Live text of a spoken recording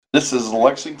This is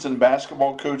Lexington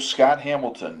basketball coach Scott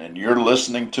Hamilton, and you're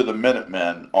listening to the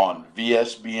Minutemen on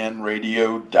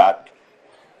VSBNradio.com.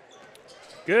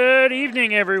 Good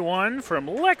evening, everyone, from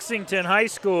Lexington High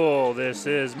School. This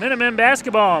is Minutemen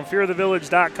Basketball on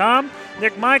FearOfTheVillage.com.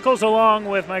 Nick Michaels along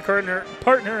with my partner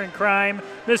in crime,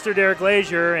 Mr. Derek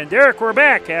Lazier. And Derek, we're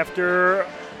back after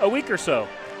a week or so.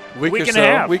 Week or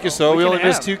so. We only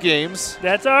missed 2 games.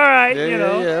 That's all right.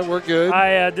 Yeah, we're good.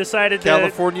 I decided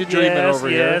California dreaming over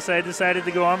here. Yes, I decided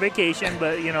to go on vacation,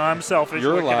 but, I'm selfish.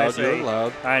 You're what can I allowed. say? You're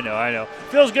allowed. I know.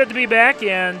 Feels good to be back,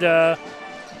 and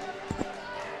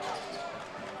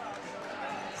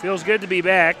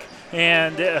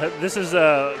this is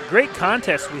a great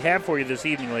contest we have for you this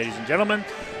evening, ladies and gentlemen,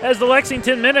 as the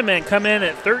Lexington Minutemen come in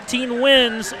at 13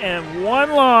 wins and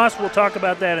 1 loss. We'll talk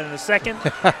about that in a second.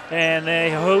 And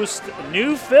they host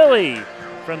New Philly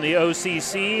from the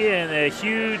OCC in a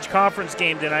huge conference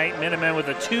game tonight. Minutemen with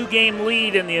a 2-game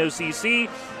lead in the OCC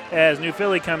as New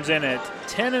Philly comes in at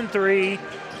 10-3,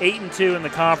 8-2 in the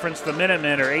conference. The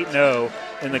Minutemen are 8-0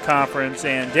 in the conference.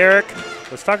 And Derek,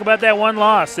 let's talk about that 1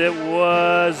 loss. It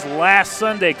was last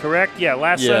Sunday, correct? Yeah,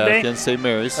 Sunday. Against St.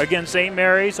 Mary's. Against St.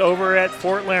 Mary's over at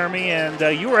Fort Laramie. And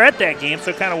you were at that game,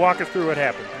 so kind of walk us through what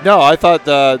happened. No, I thought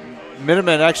the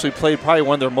Minutemen actually played probably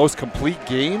one of their most complete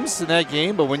games in that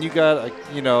game. But when you got,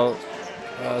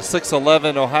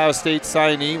 6'11" Ohio State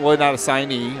signee, well, not a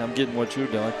signee, I'm getting what you're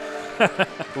doing,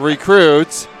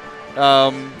 recruits. They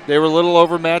were a little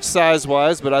overmatched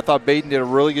size-wise, but I thought Baden did a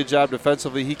really good job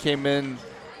defensively. He came in,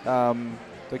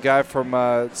 the guy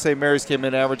from St. Mary's came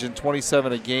in averaging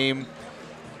 27 a game.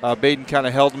 Baden kind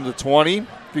of held him to 20, if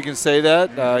you can say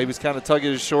that. He was kind of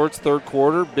tugging his shorts third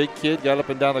quarter. Big kid, got up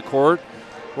and down the court.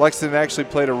 Lexington actually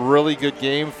played a really good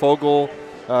game. Fogel,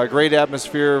 great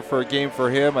atmosphere for a game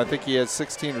for him. I think he had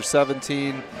 16 or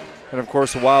 17. And, of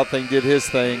course, the Wild Thing did his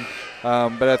thing.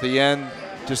 But at the end,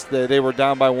 they were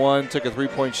down by 1, took a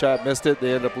 3-point shot, missed it.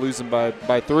 They ended up losing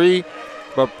by 3.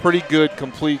 But pretty good,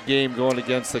 complete game going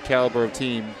against the caliber of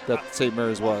team that St.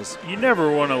 Mary's was. You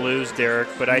never want to lose, Derek,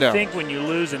 but I think when you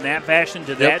lose in that fashion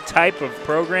to that type of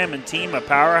program and team, a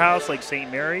powerhouse like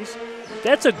St. Mary's,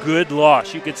 that's a good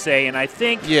loss, you could say. And I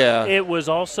think it was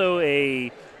also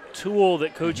a tool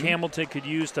that Coach Hamilton could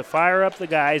use to fire up the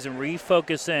guys and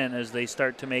refocus in as they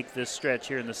start to make this stretch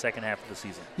here in the second half of the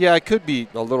season. Yeah, I could be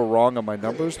a little wrong on my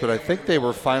numbers, but I think they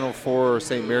were Final Four.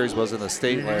 St. Mary's was in the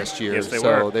state last year. Yes, they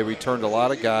so were. They returned a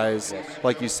lot of guys. Yes.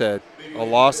 Like you said, a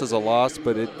loss is a loss,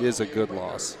 but it is a good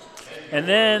loss. And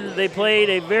then they played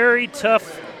a very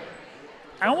tough,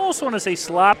 I almost want to say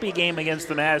sloppy game against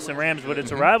the Madison Rams, but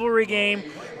it's a rivalry game.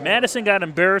 Madison got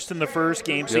embarrassed in the first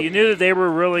game, so you knew that they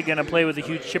were really going to play with a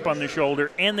huge chip on their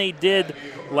shoulder, and they did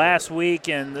last week,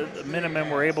 and the Minutemen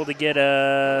were able to get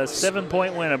a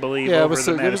 7-point win, I believe. Yeah, over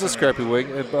it was a scrappy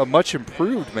win. A much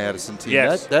improved Madison team.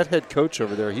 Yes. That head coach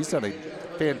over there, he's done a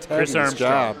fantastic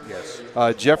job. Yes.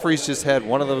 Jeffries just had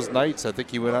one of those nights. I think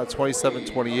he went out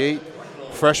 27-28.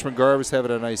 Freshman guard was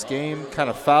having a nice game, kind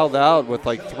of fouled out with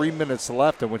like 3 minutes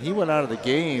left. And when he went out of the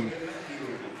game,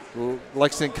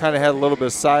 Lexington kind of had a little bit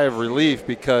of sigh of relief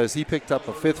because he picked up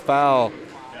a 5th foul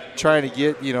trying to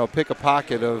get, pick a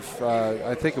pocket of,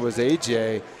 I think it was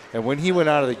AJ. And when he went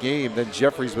out of the game, then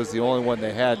Jeffries was the only one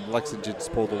they had, and Lexington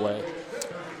just pulled away.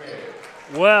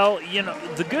 Well,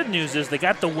 the good news is they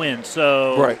got the win.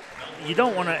 So you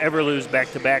don't want to ever lose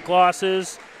back-to-back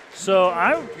losses. So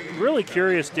I'm really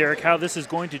curious, Derek, how this is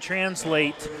going to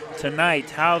translate tonight,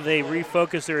 how they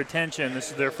refocus their attention.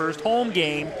 This is their first home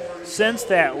game since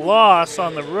that loss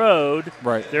on the road.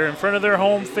 Right. They're in front of their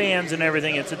home fans and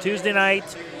everything. It's a Tuesday night,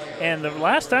 and the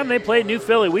last time they played New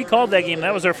Philly, we called that game.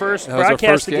 That was our first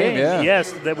broadcasted game.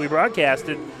 Yes, that we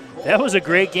broadcasted. That was a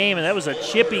great game, and that was a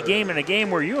chippy game, and a game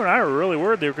where you and I were really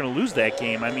worried they were going to lose that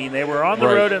game. I mean, they were on the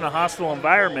road in a hostile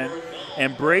environment,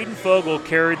 and Braden Fogel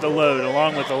carried the load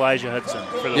along with Elijah Hudson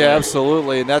for the win.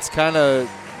 Absolutely, and that's kind of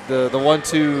the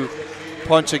 1-2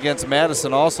 punch against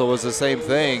Madison also was the same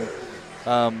thing.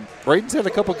 Braden's had a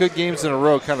couple good games in a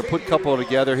row, kind of put a couple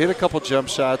together, hit a couple jump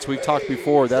shots. We've talked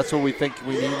before. That's what we think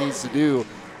he needs to do,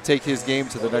 take his game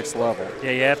to the next level.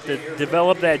 Yeah, you have to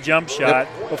develop that jump shot.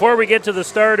 Before we get to the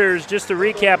starters, just to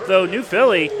recap, though, New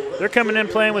Philly, they're coming in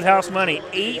playing with house money.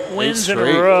 8 wins in a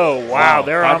row. Wow,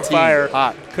 they're on fire.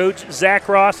 Hot. Coach Zach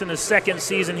Ross in his second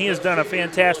season, he has done a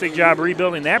fantastic job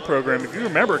rebuilding that program. If you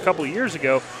remember a couple of years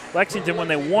ago, Lexington, when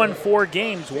they won 4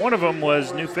 games, one of them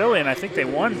was New Philly, and I think they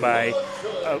won by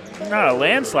not a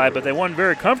landslide, but they won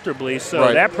very comfortably.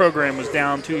 So that program was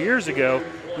down 2 years ago.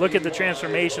 Look at the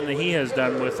transformation that he has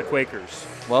done with the Quakers.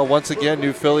 Well, once again,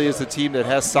 New Philly is a team that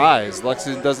has size.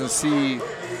 Lexington doesn't see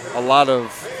a lot of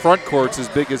front court's as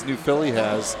big as New Philly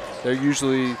has. They're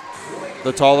usually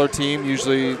the taller team,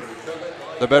 usually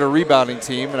the better rebounding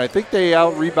team, and I think they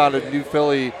out-rebounded New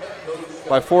Philly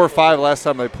by 4 or 5 last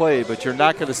time they played, but you're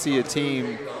not going to see a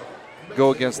team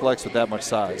go against Lex with that much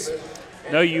size.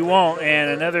 No, you won't. And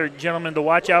another gentleman to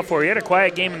watch out for. He had a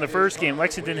quiet game in the first game.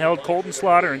 Lexington held Colton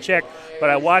Slaughter in check, but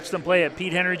I watched them play at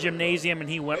Pete Henry Gymnasium, and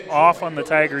he went off on the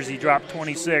Tigers. He dropped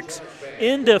 26.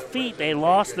 In defeat, they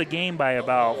lost the game by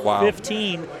about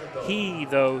 15. He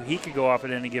could go off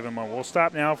at any given moment. We'll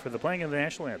stop now for the playing of the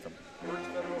national anthem.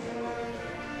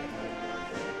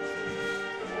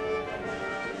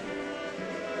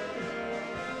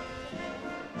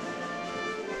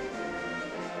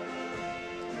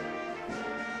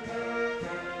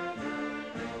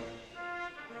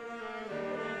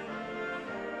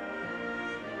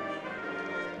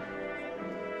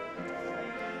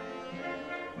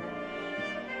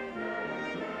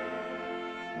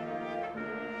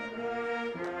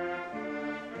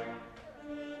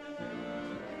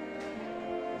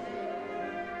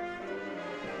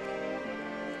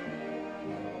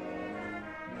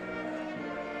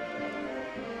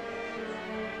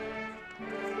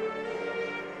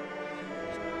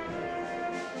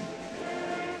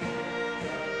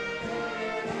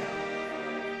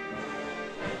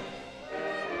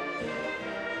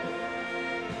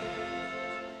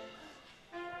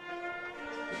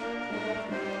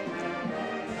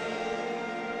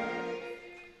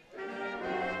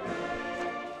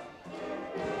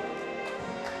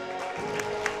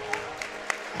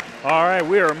 All right,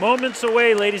 we are moments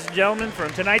away, ladies and gentlemen,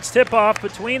 from tonight's tip-off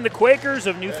between the Quakers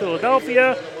of New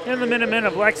Philadelphia and the Minutemen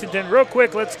of Lexington. Real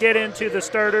quick, let's get into the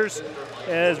starters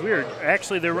as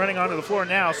they're running onto the floor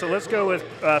now. So let's go with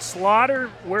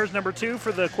Slaughter, wears number 2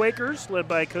 for the Quakers, led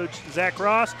by Coach Zach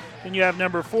Ross. Then you have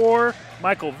number 4,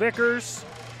 Michael Vickers,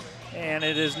 and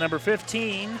it is number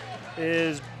 15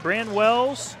 is Brand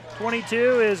Wells.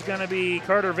 22 is going to be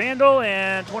Carter Vandal,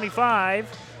 and 25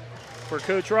 for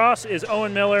Coach Ross is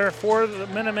Owen Miller. For the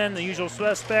Minutemen, the usual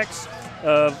suspects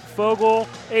of Fogel,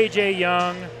 A.J.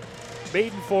 Young,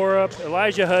 Baden Forup,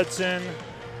 Elijah Hudson,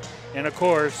 and, of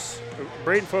course,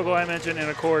 Braden Fogel I mentioned, and,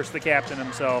 of course, the captain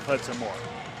himself, Hudson Moore.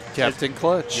 Captain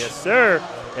Clutch. Yes, sir.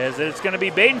 As it's going to be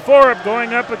Baden Forup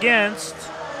going up against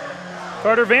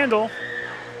Carter Vandal.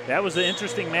 That was an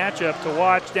interesting matchup to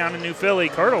watch down in New Philly.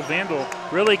 Carter Vandal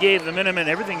really gave the Minutemen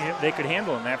everything they could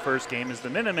handle in that first game as the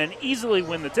Minutemen easily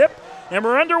win the tip. And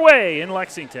we're underway in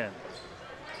Lexington.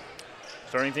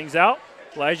 Starting things out,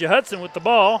 Elijah Hudson with the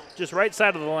ball, just right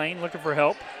side of the lane, looking for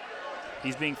help.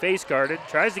 He's being face guarded,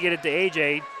 tries to get it to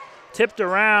A.J., tipped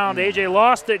around. A.J.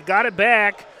 lost it, got it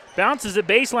back, bounces it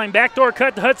baseline, backdoor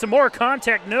cut to Hudson Moore,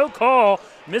 contact, no call,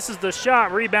 misses the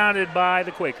shot, rebounded by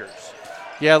the Quakers.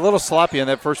 Yeah, a little sloppy on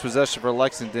that first possession for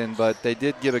Lexington, but they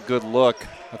did get a good look.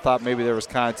 I thought maybe there was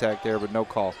contact there, but no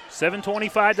call.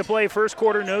 7:25 to play, first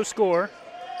quarter, no score.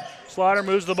 Slaughter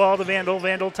moves the ball to Vandal.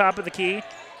 Vandal top of the key.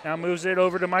 Now moves it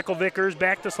over to Michael Vickers.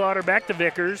 Back to Slaughter, back to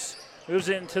Vickers. Moves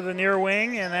it into the near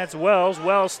wing, and that's Wells.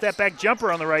 Wells, step back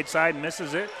jumper on the right side,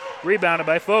 misses it. Rebounded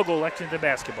by Fogel, Lexington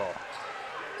basketball.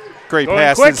 Great Going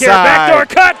pass quick inside. Here, backdoor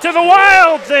cut to the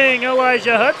Wild thing.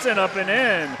 Elijah Hudson up and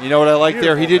in. You know what I like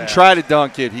there? He didn't pass. try to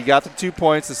dunk it. He got the 2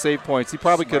 points to save points. He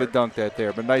probably could have dunked that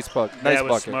there, but nice bucket. That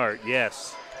was smart,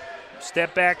 yes.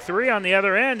 Step back 3 on the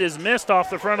other end is missed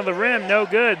off the front of the rim. No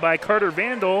good by Carter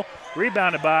Vandal.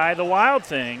 Rebounded by the Wild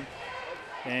thing.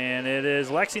 And it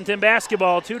is Lexington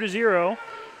basketball 2-0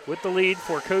 with the lead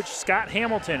for Coach Scott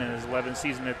Hamilton in his 11th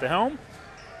season at the helm.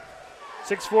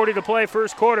 6:40 to play,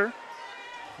 first quarter.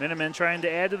 Minutemen trying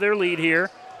to add to their lead here.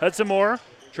 Hudson Moore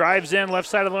drives in, left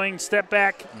side of the lane, step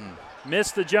back,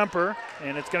 missed the jumper,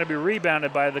 and it's going to be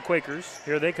rebounded by the Quakers.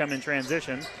 Here they come in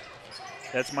transition.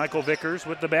 That's Michael Vickers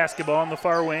with the basketball on the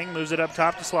far wing, moves it up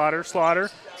top to Slaughter.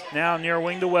 Slaughter now near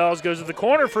wing to Wells, goes to the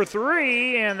corner for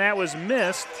 3, and that was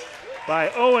missed by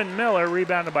Owen Miller,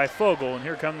 rebounded by Fogel, and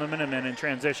here come the Minutemen in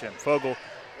transition. Fogel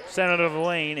center of the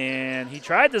lane, and he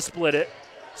tried to split it.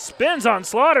 Spins on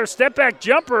Slaughter, step back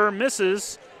jumper,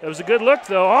 misses. It was a good look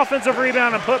though. Offensive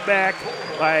rebound and put back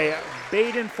by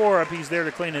Baden Forup. He's there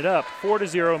to clean it up.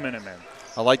 4-0 Minutemen.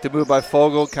 I like the move by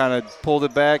Fogel, kind of pulled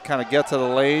it back, kind of get to the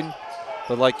lane.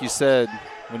 But like you said,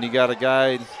 when you got a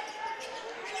guy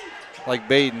like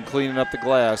Baden cleaning up the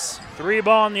glass. 3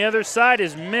 ball on the other side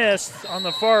is missed on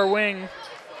the far wing.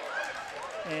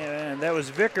 And that was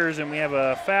Vickers, and we have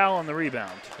a foul on the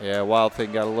rebound. Yeah, Wild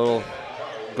thing got a little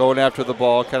going after the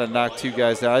ball, kind of knocked 2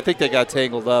 guys down. I think they got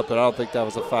tangled up, but I don't think that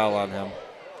was a foul on him.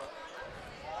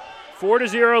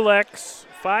 4-0 Lex.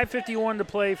 5:51 to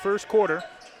play, first quarter.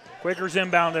 Quakers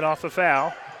inbounded off a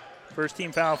foul. First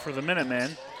team foul for the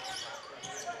Minutemen.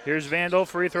 Here's Vandal,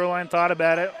 free throw line, thought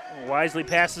about it. Wisely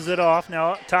passes it off.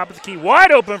 Now top of the key,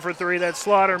 wide open for three. That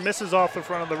Slaughter misses off the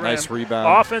front of the rim. Nice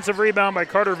rebound. Offensive rebound by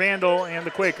Carter Vandal and the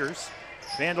Quakers.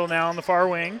 Vandal now on the far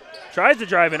wing. Tries to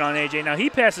drive it on A.J. Now he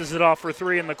passes it off for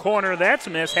three in the corner. That's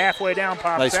missed. Halfway down,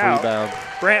 pops Nice out. rebound.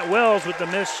 Brant Wells with the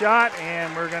missed shot,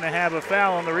 and we're going to have a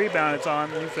foul on the rebound. It's on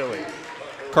New Philly.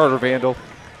 Carter Vandal.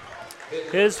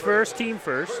 His first, team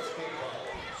first. So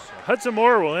Hudson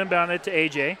Moore will inbound it to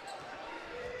A.J.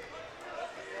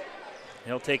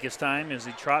 He'll take his time as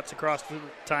he trots across the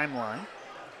timeline.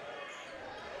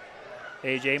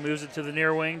 A.J. moves it to the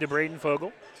near wing to Braden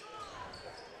Fogle.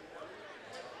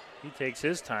 He takes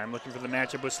his time looking for the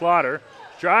matchup with Slaughter.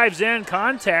 Drives in,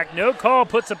 contact, no call,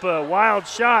 puts up a wild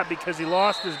shot because he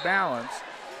lost his balance.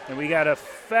 And we got a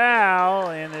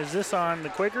foul, and is this on the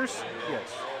Quakers?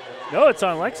 Yes. No, it's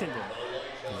on Lexington.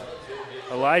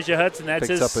 Elijah Hudson, that's Picks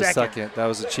his up second. his second. That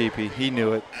was a cheapie. He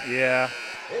knew it. Yeah.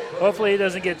 Hopefully he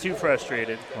doesn't get too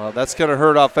frustrated. Well, that's going to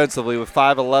hurt offensively with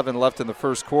 5:11 left in the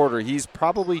first quarter. He's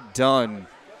probably done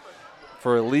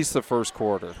for at least the first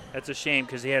quarter. That's a shame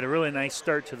because he had a really nice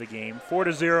start to the game.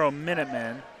 4-0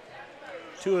 Minutemen.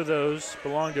 Two of those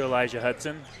belong to Elijah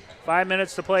Hudson. 5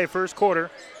 minutes to play, first quarter.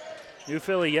 New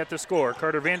Philly yet to score.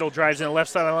 Carter Vandal drives in the left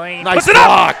side of the lane. Nice puts it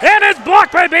block. up, and it's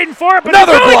blocked by Baden Forup.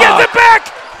 Another New Philly block. gets it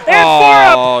back. And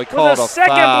Forup he called with a a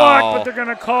second foul. block, but they're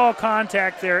going to call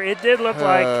contact there. It did look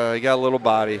like He got a little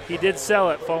body. he did sell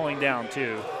it falling down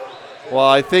too. Well,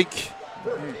 I think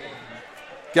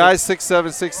guys 6'7",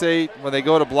 6'8", when they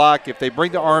go to block, if they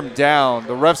bring the arm down,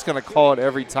 the ref's going to call it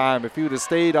every time. If he would have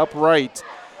stayed upright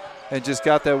and just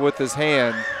got that with his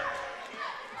hand,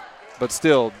 but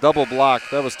still, double block.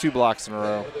 That was 2 blocks in a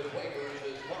row.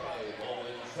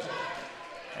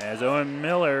 As Owen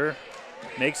Miller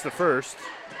makes the first.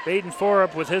 Baden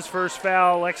Forup with his first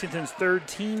foul, Lexington's third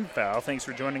team foul. Thanks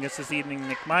for joining us this evening,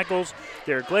 Nick Michaels.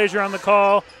 Derek Glazier on the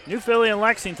call. New Philly and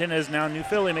Lexington is now New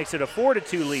Philly makes it a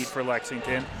 4-2 lead for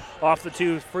Lexington off the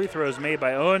 2 free throws made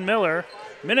by Owen Miller.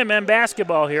 Minutemen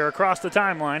basketball here across the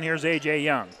timeline. Here's A.J.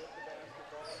 Young.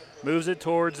 Moves it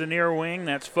towards the near wing.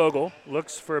 That's Fogle.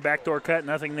 Looks for a backdoor cut.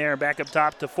 Nothing there. Back up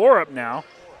top to Forup now.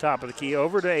 Top of the key.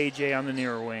 Over to A.J. on the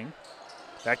near wing.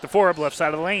 Back to Forup, left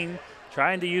side of the lane.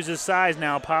 Trying to use his size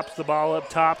now. Pops the ball up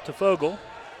top to Fogle.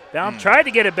 Down, tried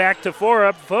to get it back to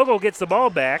Forup. Fogle gets the ball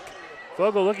back.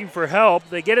 Fogle looking for help.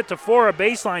 They get it to Forup.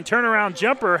 Baseline turnaround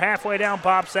jumper. Halfway down,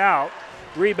 pops out.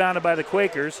 Rebounded by the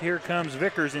Quakers. Here comes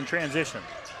Vickers in transition.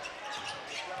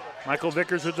 Michael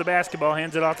Vickers with the basketball.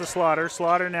 Hands it off to Slaughter.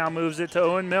 Slaughter now moves it to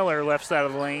Owen Miller, left side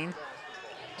of the lane.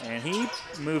 And he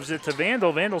moves it to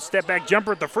Vandal. Vandal step back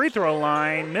jumper at the free throw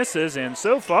line. Misses. And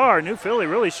so far, New Philly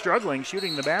really struggling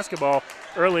shooting the basketball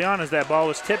early on as that ball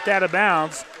was tipped out of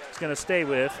bounds. It's going to stay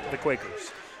with the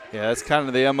Quakers. Yeah, that's kind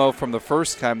of the MO from the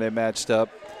first time they matched up.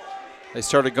 They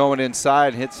started going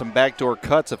inside, hit some backdoor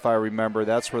cuts, if I remember.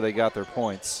 That's where they got their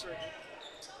points.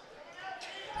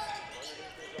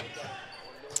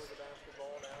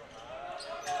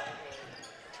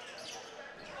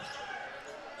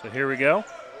 So here we go.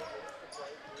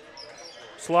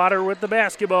 Slaughter with the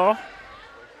basketball.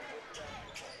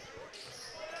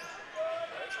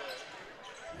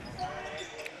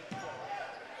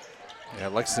 Yeah,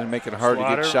 Lexington making it hard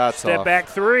Slaughter, to get shots step off. back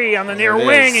three on the near There it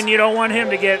wing, is. and you don't want him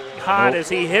to get hot Nope. as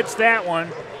he hits that one.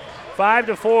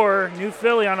 5-4, New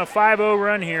Philly on a 5-0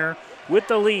 run here with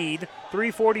the lead.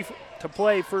 3:40 to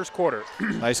play first quarter.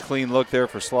 Nice clean look there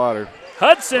for Slaughter.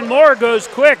 Hudson Moore goes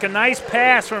quick. A nice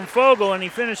pass from Fogle, and he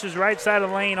finishes right side of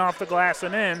the lane off the glass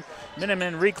and in.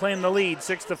 Minutemen reclaim the lead,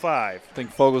 6-5. I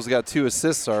think Fogle's got 2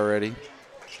 assists already.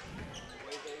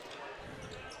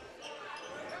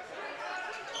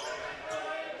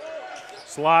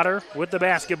 Slaughter with the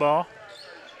basketball.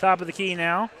 Top of the key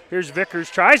now. Here's Vickers.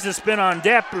 Tries to spin on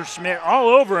Depperschmidt all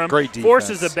over him. Great defense.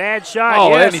 Forces a bad shot. Oh,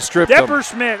 yes. and he stripped him.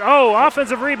 Depperschmidt. Oh,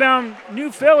 offensive rebound.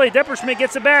 New Philly. Depperschmidt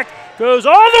gets it back. Goes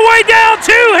all the way down.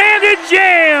 Two-handed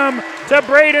jam to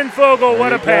Braden Fogle.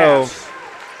 What a There you pass.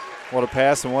 What a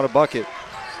pass and what a bucket.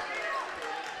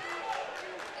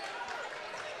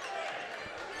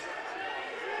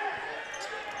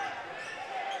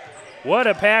 What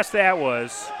a pass that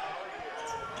was.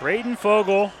 Braden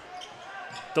Fogle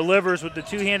delivers with the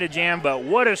two-handed jam, but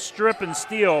what a strip and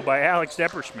steal by Alex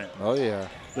Depperschmidt. Oh, yeah.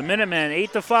 The Minutemen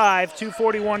 8-5,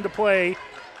 2:41 to play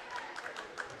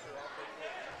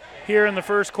here in the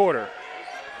first quarter.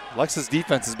 Lex's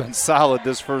defense has been solid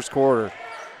this first quarter.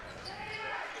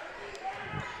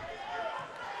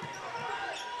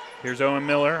 Here's Owen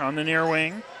Miller on the near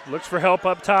wing. Looks for help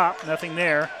up top. Nothing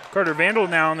there. Carter Vandal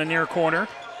now in the near corner.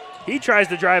 He tries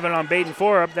to drive it on Baden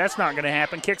Forup. That's not going to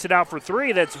happen. Kicks it out for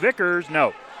three. That's Vickers.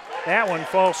 No. That one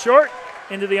falls short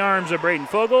into the arms of Braden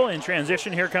Fogle. In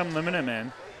transition, here come the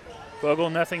Minutemen. Fogle,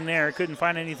 nothing there. Couldn't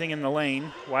find anything in the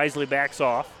lane. Wisely backs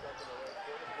off.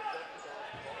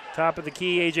 Top of the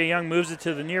key, A.J. Young moves it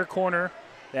to the near corner.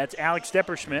 That's Alex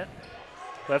Depperschmidt.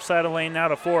 Left side of the lane now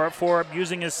to Forup. Forup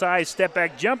using his size, step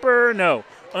back jumper. No,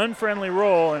 unfriendly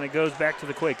roll, and it goes back to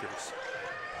the Quakers.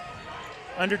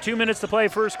 Under 2 minutes to play,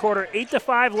 first quarter,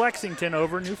 8-5 Lexington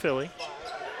over New Philly.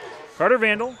 Carter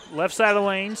Vandal, left side of the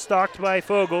lane, stalked by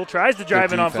Fogle, tries to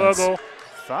drive in on Fogle.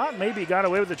 Thought maybe he got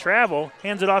away with the travel.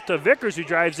 Hands it off to Vickers, who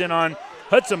drives in on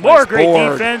Hudson Moore. Nice great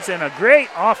board. Defense and a great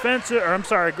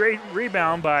great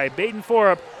rebound by Baden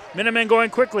Forup. Minutemen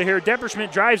going quickly here.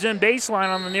 Depperschmidt drives in baseline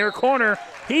on the near corner.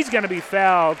 He's going to be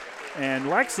fouled. And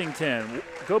Lexington,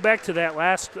 go back to that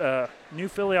last New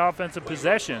Philly offensive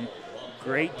possession.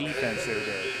 Great defense there,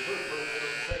 Dave.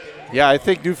 Yeah, I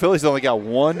think New Philly's only got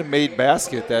one made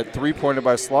basket, that three-pointer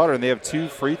by Slaughter, and they have 2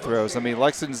 free throws. I mean,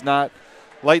 Lexington's not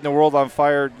lighting the world on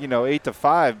fire,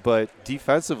 8-5, but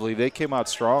defensively they came out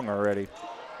strong already.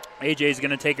 AJ's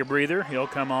going to take a breather. He'll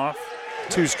come off.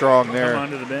 Too strong there. Come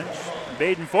onto the bench.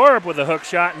 Baden Forup with a hook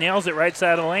shot, nails it right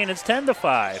side of the lane. It's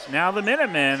 10-5. Now the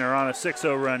Minutemen are on a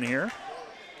 6-0 run here.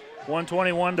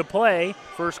 1:21 to play,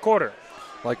 first quarter.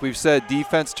 Like we've said,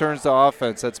 defense turns to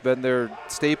offense. That's been their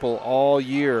staple all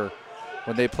year.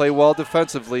 When they play well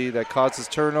defensively, that causes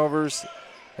turnovers,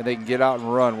 and they can get out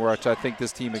and run, which I think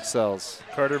this team excels.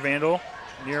 Carter Vandal,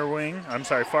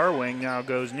 far wing, now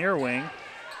goes near wing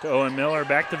to Owen Miller.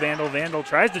 Back to Vandal. Vandal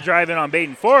tries to drive in on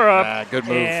Baden Forup. Good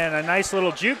move. And a nice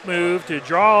little juke move to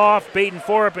draw off Baden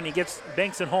Forup, and he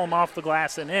banks it home off the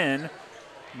glass and in.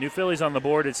 New Philly's on the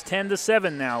board. It's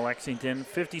 10-7 now, Lexington.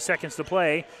 50 seconds to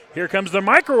play. Here comes the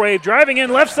microwave, driving in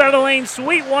left side of the lane.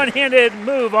 Sweet one-handed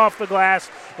move off the glass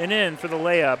and in for the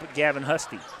layup, Gavin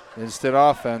Husty. Instant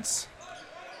offense.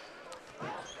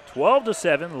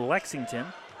 12-7, Lexington.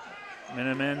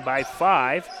 Minutemen by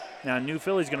 5. Now New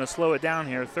Philly's going to slow it down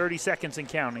here. 30 seconds and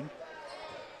counting.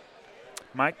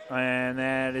 And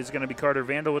that is going to be Carter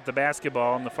Vandal with the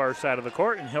basketball on the far side of the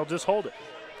court, and he'll just hold it.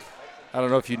 I don't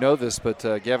know if you know this, but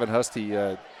Gavin Husty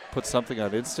put something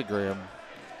on Instagram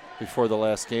before the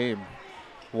last game.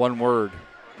 One word,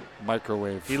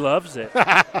 microwave. He loves it.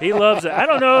 He loves it. I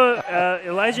don't know.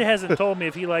 Elijah hasn't told me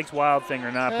if he likes Wild Thing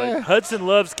or not, but Hudson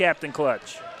loves Captain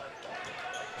Clutch.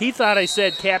 He thought I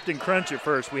said Captain Crunch at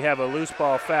first. We have a loose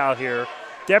ball foul here.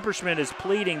 Depperschmidt is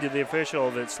pleading to the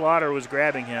official that Slaughter was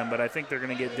grabbing him, but I think they're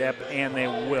going to get Depp, and they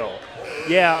will.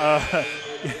 Yeah,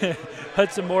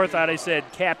 Hudson Moore thought I said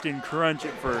Captain Crunch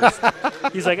at first.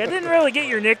 He's like, I didn't really get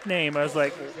your nickname. I was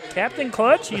like, Captain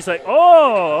Clutch? He's like,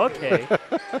 oh, okay. I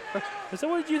said,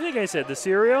 what did you think I said, the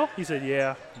cereal? He said,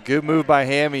 yeah. Good move by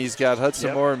Hammy. He's got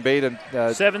Hudson Moore and Baden.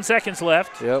 7 seconds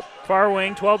left. Yep. Far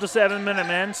wing, 12-7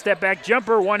 Minutemen. Step back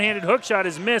jumper, one-handed hook shot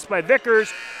is missed by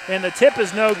Vickers, and the tip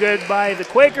is no good by the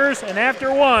Quakers. And after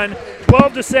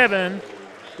 12-7,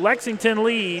 Lexington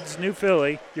leads New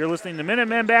Philly. You're listening to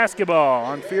Minutemen Basketball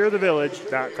on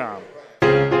fearthevillage.com.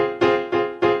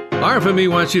 RFME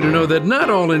wants you to know that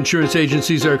not all insurance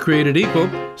agencies are created equal.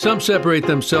 Some separate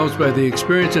themselves by the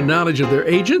experience and knowledge of their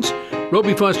agents.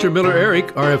 Roby Foster Miller Eric,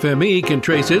 RFME, can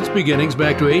trace its beginnings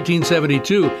back to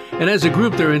 1872, and as a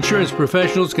group, their insurance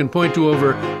professionals can point to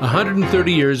over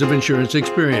 130 years of insurance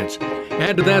experience.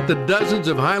 Add to that the dozens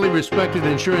of highly respected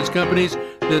insurance companies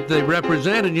that they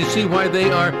represent, and you see why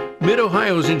they are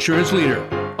Mid-Ohio's insurance leader,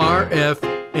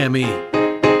 RFME.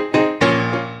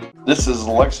 This is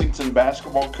Lexington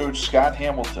basketball coach Scott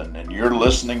Hamilton, and you're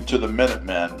listening to the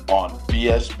Minutemen on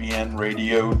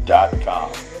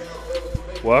VSBNradio.com.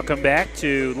 Welcome back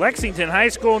to Lexington High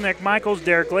School. Nick Michaels,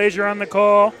 Derek Glazier on the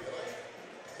call.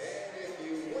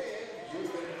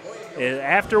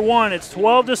 After 1, it's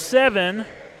 12-7.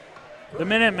 The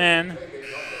Minutemen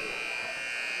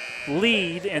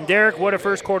lead. And Derek, what a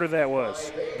first quarter that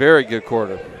was. Very good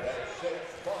quarter.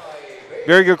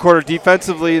 Very good quarter.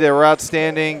 Defensively, they were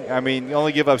outstanding. I mean, you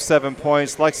only give up 7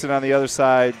 points. Lexington on the other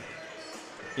side,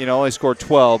 only scored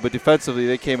 12. But defensively,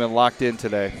 they came in locked in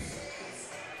today.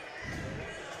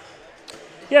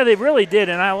 Yeah, they really did.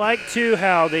 And I like, too,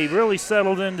 how they really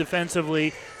settled in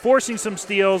defensively, forcing some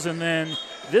steals. And then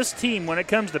this team, when it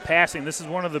comes to passing, this is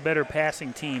one of the better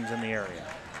passing teams in the area.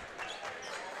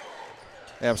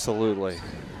 Absolutely.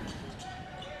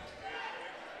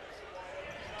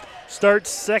 Starts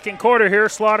second quarter here.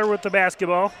 Slaughter with the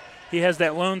basketball. He has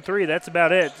that lone three. That's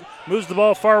about it. Moves the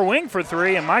ball far wing for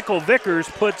 3, and Michael Vickers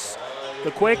puts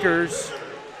the Quakers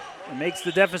and makes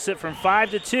the deficit from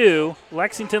 5 to 2.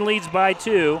 Lexington leads by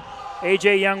 2.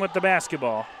 A.J. Young with the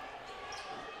basketball.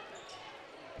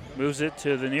 Moves it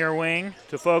to the near wing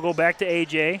to Fogle. Back to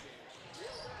A.J.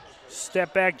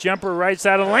 Step back jumper right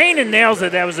side of the lane and nails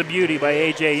it. That was a beauty by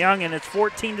A.J. Young, and it's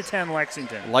 14-10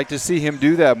 Lexington. Like to see him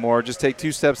do that more. Just take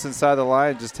 2 steps inside the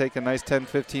line, just take a nice 10,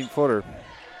 15-footer.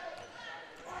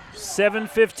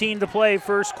 7:15 to play,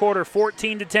 first quarter,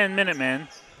 14-10 Minutemen.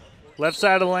 Left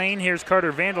side of the lane, here's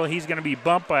Carter Vandal. He's going to be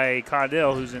bumped by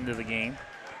Caudill, who's into the game.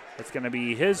 It's going to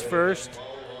be his first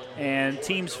and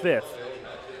team's 5th.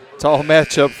 Tall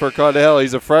matchup for Caudill.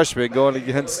 He's a freshman going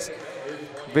against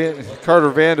Carter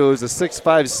Vandal, who's a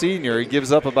 6'5 senior. He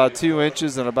gives up about 2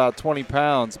 inches and about 20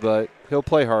 pounds, but he'll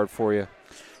play hard for you.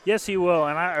 Yes, he will,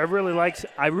 and I really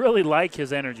like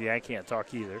his energy. I can't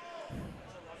talk either.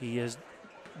 He has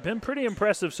been pretty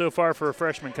impressive so far for a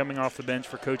freshman coming off the bench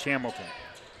for Coach Hamilton.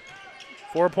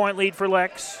 4-point lead for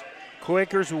Lex.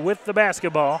 Quakers with the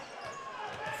basketball.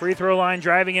 Free throw line,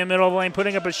 driving in middle of the lane,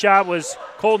 putting up a shot was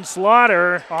Colton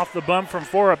Slaughter off the bump from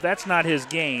 4 up. That's not his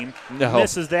game. No.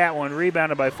 Misses that one,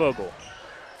 rebounded by Fogel.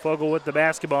 Fogel with the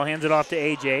basketball, hands it off to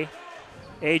A.J.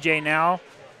 A.J. now,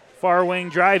 far wing,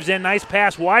 drives in, nice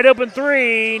pass, wide open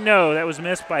 3. No, that was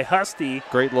missed by Husty.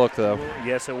 Great look, though.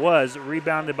 Yes, it was.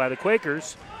 Rebounded by the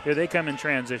Quakers. Here they come in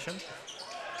transition.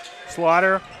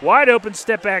 Slaughter, wide open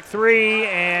step back 3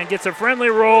 and gets a friendly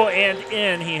roll and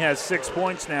in. He has 6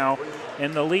 points now,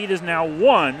 and the lead is now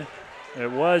 1.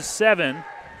 It was 7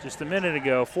 just a minute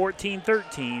ago,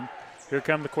 14-13. Here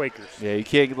come the Quakers. Yeah, you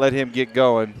can't let him get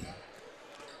going.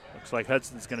 Looks like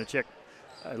Hudson's going to check.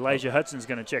 Elijah Hudson's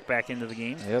going to check back into the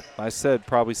game. Yep, I said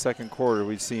probably second quarter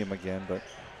we'd see him again, but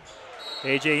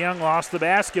A.J. Young lost the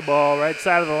basketball right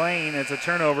side of the lane. It's a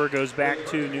turnover, goes back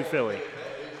to New Philly.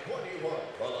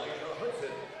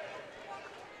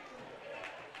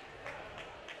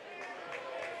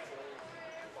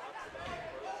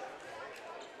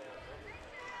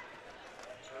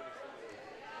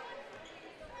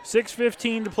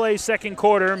 .6:15 to play, second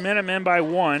quarter. Minutemen by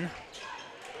 1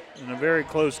 in a very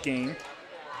close game.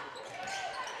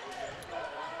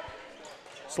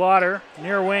 Slaughter,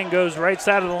 near wing, goes right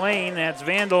side of the lane. That's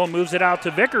Vandal, moves it out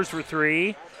to Vickers for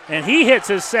 3. And he hits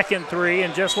his second 3,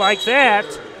 and just like that,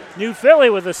 New Philly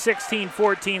with a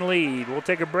 16-14 lead. We'll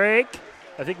take a break.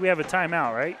 I think we have a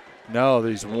timeout, right? no,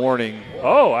 he's warning.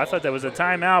 Oh, I thought that was a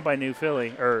timeout by New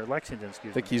Philly, or Lexington,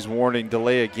 excuse I think me. he's warning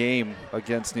delay a game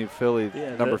against New Philly.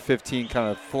 Yeah, Number 15 kind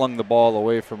of flung the ball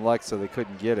away from Lex so they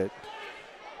couldn't get it.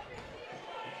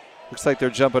 Looks like they're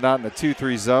jumping out in the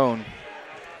 2-3 zone.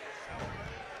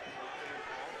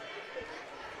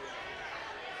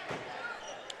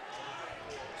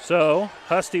 So,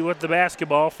 Husty with the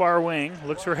basketball, far wing,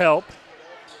 looks for help.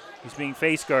 He's being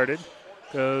face guarded.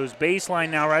 Goes baseline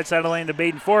now, right side of the lane to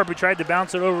Baden Forup, who tried to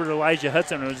bounce it over to Elijah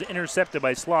Hudson. It was intercepted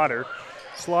by Slaughter.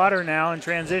 Slaughter now in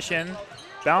transition.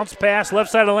 Bounce pass, left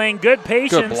side of the lane. Good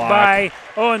patience by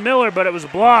Owen Miller, but it was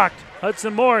blocked.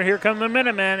 Hudson Moore, here come the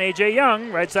Minutemen. A.J.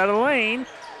 Young, right side of the lane.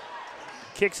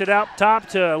 Kicks it out top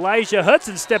to Elijah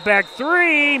Hudson. Step back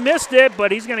 3, missed it,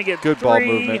 but he's going to get Good ball 3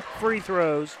 movement. free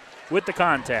throws with the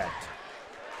contact.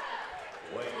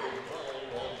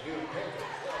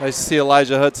 Nice to see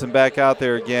Elijah Hudson back out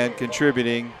there again,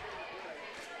 contributing.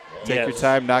 Take your Yes.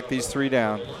 time, knock these 3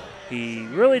 down. He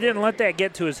really didn't let that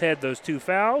get to his head, those 2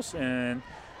 fouls, and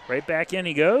right back in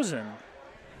he goes. And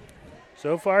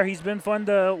so far he's been fun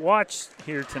to watch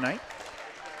here tonight.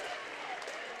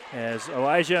 As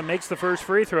Elijah makes the first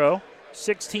free throw,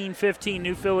 16-15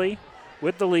 New Philly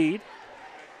with the lead.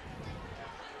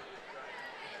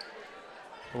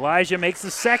 Elijah makes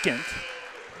the second.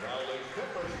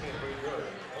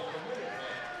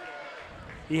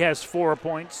 He has 4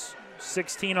 points,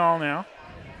 16 all now.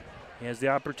 He has the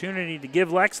opportunity to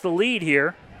give Lex the lead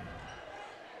here.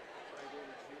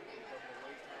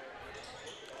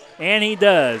 And he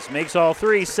does. Makes all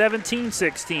 3,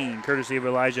 17-16, courtesy of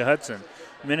Elijah Hudson.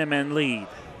 Minutemen lead.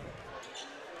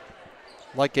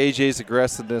 Like AJ's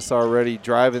aggressiveness already,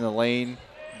 driving the lane,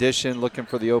 dishing, looking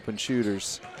for the open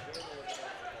shooters.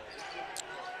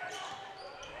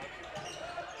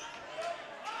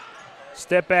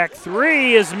 Step back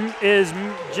 3 is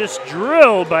just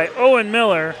drilled by Owen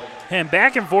Miller. And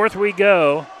back and forth we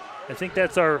go. I think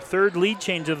that's our 3rd lead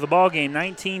change of the ball game.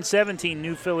 19-17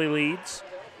 New Philly leads.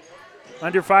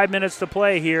 Under 5 minutes to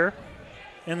play here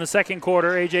in the second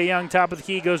quarter. A.J. Young, top of the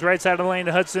key, goes right side of the lane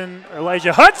to Hudson.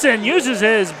 Elijah Hudson uses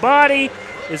his body,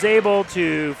 is able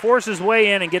to force his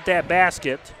way in and get that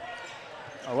basket.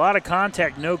 A lot of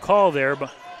contact, no call there,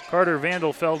 but Carter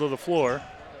Vandal fell to the floor.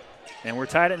 And we're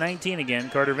tied at 19 again.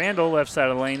 Carter Vandal, left side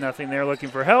of the lane, nothing there, looking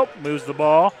for help. Moves the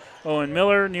ball. Owen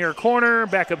Miller near corner,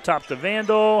 back up top to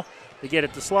Vandal. They get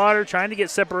it to Slaughter, trying to get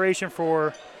separation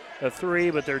for a 3,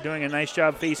 but they're doing a nice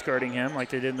job face guarding him like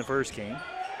they did in the first game.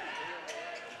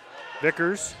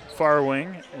 Vickers, far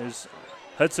wing, is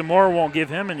Hudson Moore won't give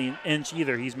him an inch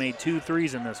either. He's made 2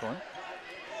 threes in this one.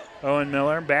 Owen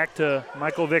Miller back to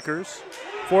Michael Vickers.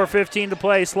 4:15 to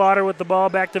play. Slaughter with the ball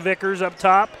back to Vickers up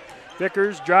top.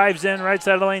 Vickers drives in right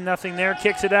side of the lane, nothing there.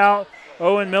 Kicks it out.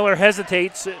 Owen Miller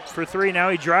hesitates for 3. Now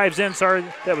he drives in. Sorry,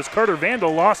 that was Carter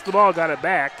Vandal. Lost the ball, got it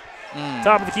back.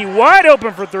 Top of the key, wide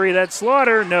open for 3. That's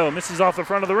Slaughter. No, misses off the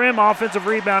front of the rim. Offensive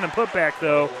rebound and putback,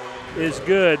 though, is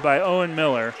good by Owen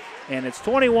Miller. And it's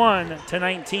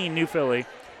 21-19, New Philly.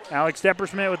 Alex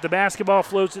Depperschmidt with the basketball,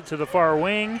 floats it to the far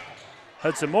wing.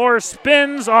 Hudson Moore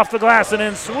spins off the glass, and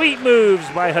then sweet moves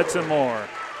by Hudson Moore.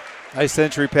 Nice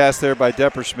entry pass there by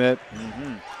Depperschmidt.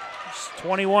 It's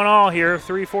 21 all here,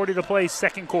 3:40 to play,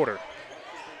 second quarter.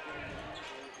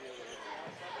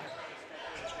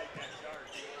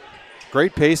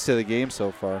 Great pace to the game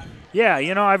so far. Yeah,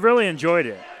 I've really enjoyed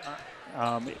it.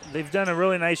 They've done a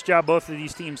really nice job, both of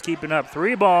these teams, keeping up.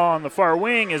 3 ball on the far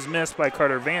wing is missed by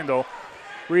Carter Vandal.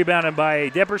 Rebounded by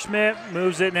Depperschmidt,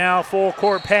 moves it now, full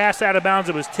court pass out of bounds.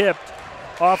 It was tipped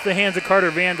off the hands of Carter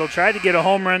Vandal. Tried to get a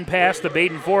home run pass to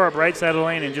Baden Forup right side of the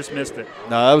lane and just missed it.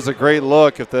 No, that was a great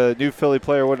look. If the New Philly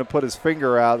player wouldn't have put his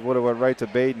finger out, would have went right to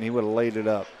Baden, he would have laid it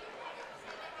up.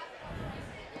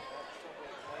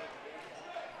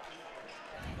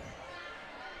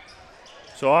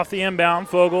 So off the inbound,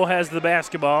 Fogle has the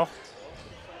basketball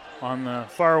on the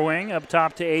far wing, up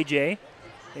top to A.J.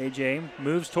 A.J.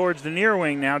 moves towards the near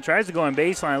wing now, tries to go in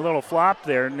baseline, a little flop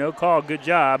there, no call, good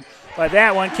job. By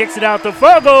that one, kicks it out to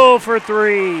Fogle for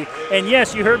 3. And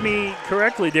yes, you heard me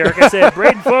correctly, Derek. I said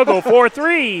Braden Fogle for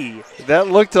 3. That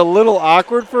looked a little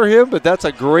awkward for him, but that's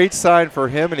a great sign for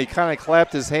him, and he kind of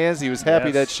clapped his hands. He was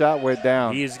happy that shot went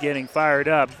down. He is getting fired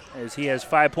up as he has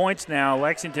 5 points now.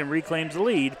 Lexington reclaims the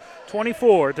lead,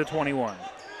 24-21.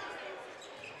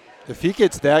 If he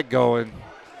gets that going,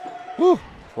 whew,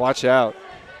 watch out.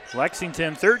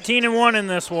 Lexington 13-1 in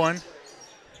this one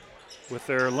with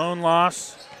their lone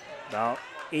loss about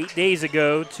 8 days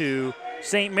ago to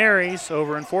St. Mary's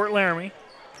over in Fort Laramie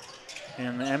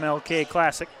in the MLK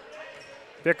Classic.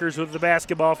 Vickers with the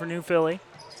basketball for New Philly.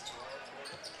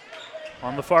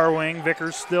 On the far wing,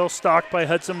 Vickers still stalked by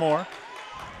Hudson Moore.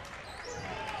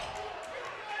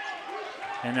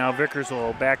 And now Vickers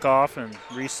will back off and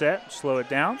reset, slow it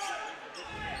down.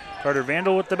 Carter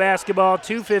Vandal with the basketball,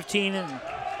 2:15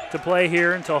 to play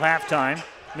here until halftime.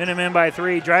 Minutemen by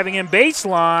 3, driving in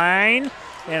baseline,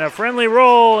 and a friendly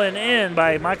roll and in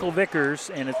by Michael Vickers,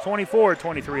 and it's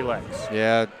 24-23 Lex.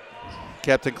 Yeah,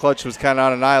 Captain Clutch was kind of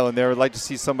on an island there. Would like to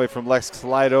see somebody from Lex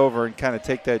slide over and kind of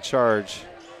take that charge.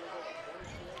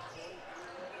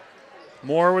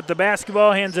 Moore with the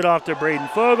basketball, hands it off to Braden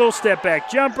Fogle. Step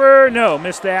back jumper. No,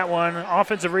 missed that one.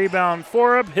 Offensive rebound,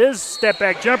 Forup. His step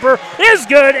back jumper is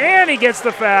good, and he gets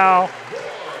the foul.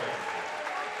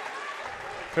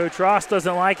 Coach Ross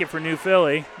doesn't like it for New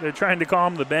Philly. They're trying to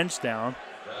calm the bench down.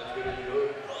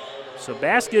 So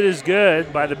basket is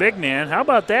good by the big man. How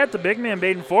about that? The big man,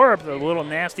 Baden Forup, a little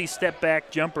nasty step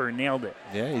back jumper, nailed it.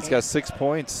 Yeah, he's got 6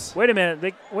 points. Wait a minute.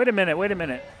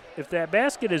 If that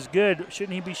basket is good,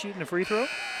 shouldn't he be shooting a free throw?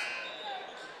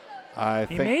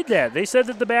 He made that. They said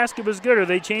that the basket was good. Are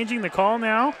they changing the call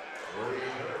now?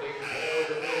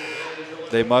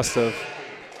 They must have.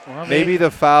 Well, maybe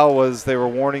the foul was they were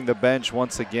warning the bench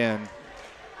once again.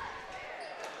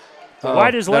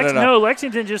 Why does No,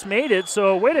 Lexington just made it,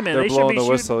 so wait a minute. They're blowing the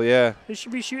whistle, yeah. They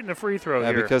should be shooting a free throw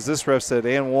here. Yeah, because this ref said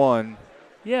and one.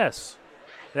 Yes.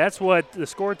 That's what the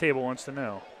score table wants to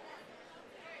know.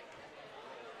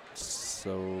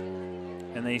 So.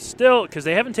 And they still, because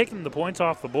they haven't taken the points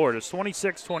off the board. It's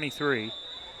 26-23.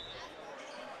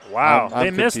 Wow,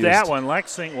 they missed confused. that one.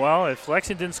 Well, if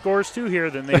Lexington scores 2 here,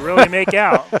 then they really make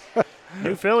out.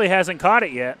 New Philly hasn't caught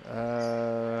it yet.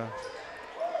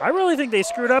 I really think they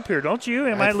screwed up here, don't you?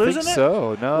 Am I losing think it?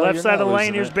 So, no. Left side of the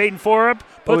lane, here's Baden Forup.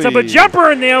 Puts Oy. up a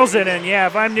jumper and nails it. And, yeah,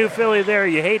 if I'm New Philly there,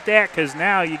 you hate that because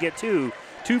now you get 2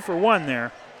 for 1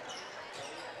 there.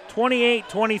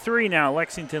 28-23 now,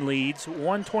 Lexington leads.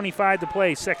 1:25 to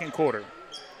play, second quarter.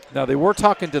 Now, they were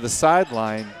talking to the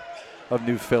sideline of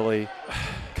New Philly,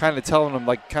 kind of telling them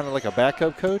kind of like a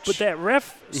backup coach. But that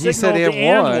ref he signaled said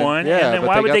and one, yeah, and then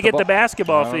why would they get the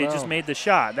basketball if they they just made the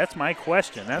shot? That's my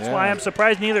question. That's why I'm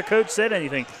surprised neither coach said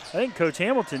anything. I think Coach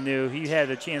Hamilton knew he had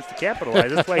a chance to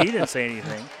capitalize. That's why he didn't say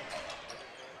anything.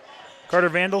 Carter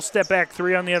Vandal, step back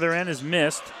 3 on the other end is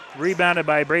missed. Rebounded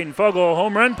by Braden Fogle.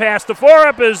 Home run pass to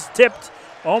Forup is tipped,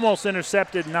 almost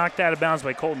intercepted, knocked out of bounds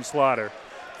by Colton Slaughter.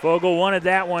 Fogle wanted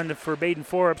that one for Baden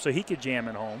Forup so he could jam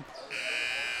it home.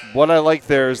 What I like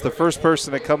there is the first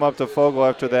person to come up to Fogle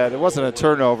after that, it wasn't a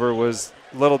turnover, it was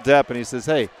Little Depp, and he says,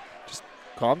 hey, just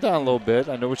calm down a little bit.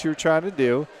 I know what you were trying to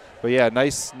do. But, yeah,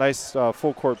 nice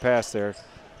full court pass there.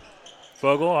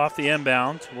 Fogle off the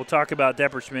inbound. We'll talk about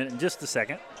Depperschmidt in just a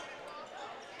second.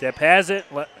 Depp has it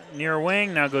near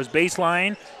wing, now goes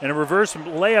baseline, and a reverse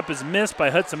layup is missed by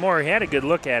Hudson Moore. He had a good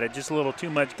look at it, just a little too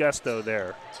much gusto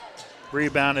there.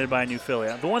 Rebounded by New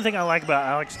Philly. The one thing I like about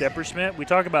Alex Depperschmidt, we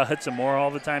talk about Hudson Moore all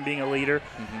the time being a leader.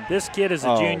 Mm-hmm. This kid is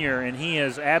a junior, and he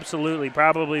is absolutely,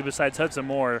 probably besides Hudson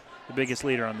Moore, the biggest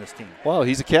leader on this team. Well,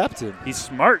 he's a captain. He's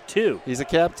smart, too. He's a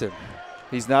captain.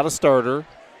 He's not a starter.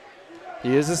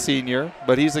 He is a senior,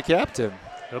 but he's a captain.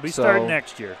 He'll be starting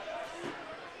next year.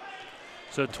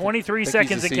 So 23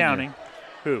 seconds and counting.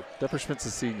 Who? Depperschmidt's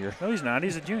a senior. No, he's not.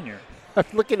 He's a junior. I'm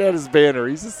looking at his banner.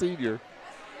 He's a senior.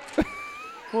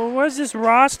 Well, where's this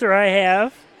roster I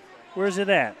have? Where's it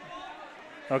at?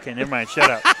 Okay, never mind. Shut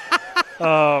up.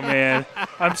 Oh, man.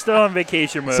 I'm still on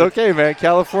vacation mode. It's okay, man.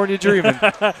 California dreaming.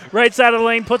 Right side of the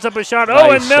lane, puts up a shot.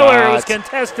 Nice and Miller shot. was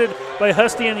contested by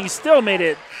Husty, and he still made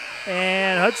it.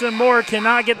 And Hudson Moore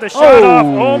cannot get the shot off.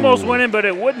 Almost went in, but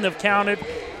it wouldn't have counted.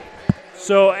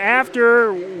 So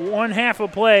after one half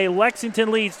of play,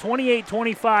 Lexington leads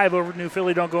 28-25 over New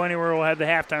Philly. Don't go anywhere. We'll have the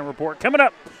halftime report coming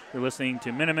up. You're listening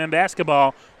to Minutemen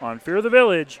Basketball on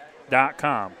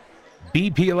fearthevillage.com.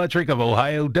 BP Electric of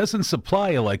Ohio doesn't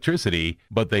supply electricity,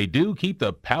 but they do keep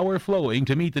the power flowing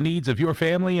to meet the needs of your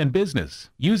family and business.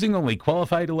 Using only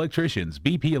qualified electricians,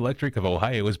 BP Electric of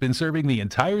Ohio has been serving the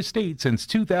entire state since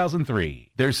 2003.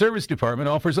 Their service department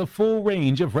offers a full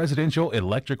range of residential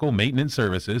electrical maintenance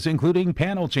services, including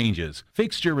panel changes,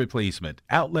 fixture replacement,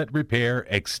 outlet repair,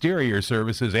 exterior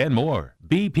services, and more.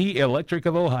 BP Electric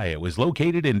of Ohio is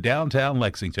located in downtown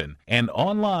Lexington and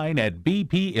online at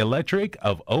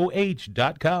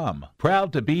bpelectricofoh.com.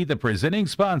 Proud to be the presenting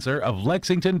sponsor of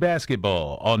Lexington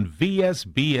Basketball on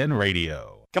VSBN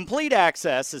Radio. Complete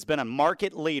Access has been a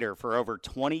market leader for over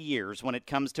 20 years when it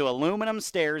comes to aluminum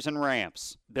stairs and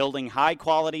ramps. Building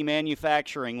high-quality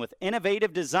manufacturing with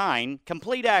innovative design,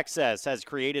 Complete Access has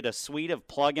created a suite of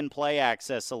plug-and-play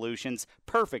access solutions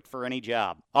perfect for any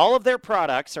job. All of their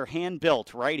products are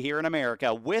hand-built right here in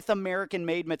America with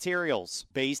American-made materials.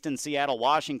 Based in Seattle,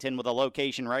 Washington, with a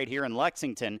location right here in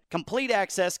Lexington, Complete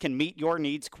Access can meet your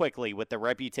needs quickly with the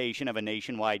reputation of a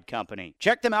nationwide company.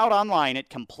 Check them out online at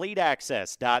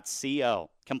CompleteAccess.co.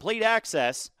 Complete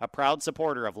Access, a proud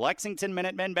supporter of Lexington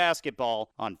Minutemen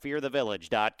basketball on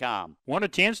fearthevillage.com. Want a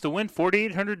chance to win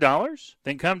 $4,800?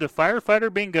 Then come to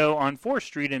Firefighter Bingo on 4th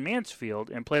Street in Mansfield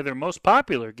and play their most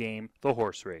popular game, the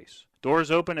horse race.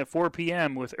 Doors open at 4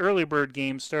 p.m. with early bird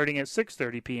games starting at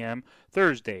 6:30 p.m.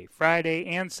 Thursday, Friday,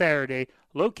 and Saturday,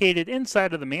 located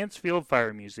inside of the Mansfield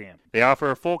Fire Museum. They offer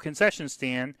a full concession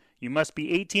stand. You must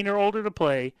be 18 or older to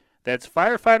play. That's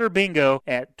Firefighter Bingo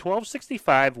at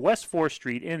 1265 West 4th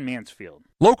Street in Mansfield.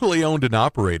 Locally owned and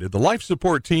operated, the Life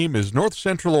Support Team is North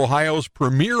Central Ohio's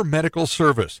premier medical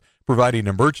service, providing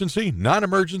emergency,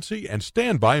 non-emergency, and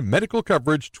standby medical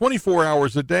coverage 24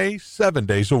 hours a day, 7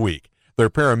 days a week. Their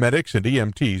paramedics and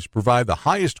EMTs provide the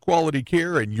highest quality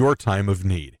care in your time of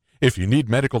need. If you need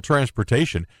medical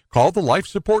transportation, call the Life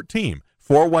Support Team,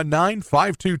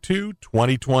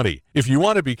 419-522-2020. If you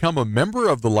want to become a member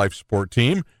of the Life Support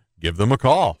Team, give them a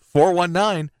call,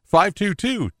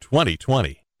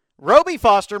 419-522-2020. Roby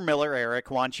Foster Miller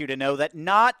Eric wants you to know that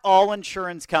not all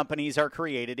insurance companies are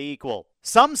created equal.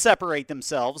 Some separate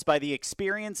themselves by the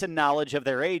experience and knowledge of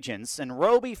their agents, and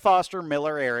Roby Foster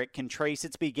Miller Eric can trace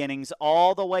its beginnings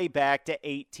all the way back to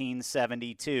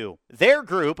 1872. Their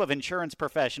group of insurance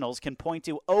professionals can point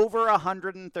to over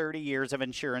 130 years of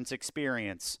insurance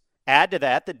experience. Add to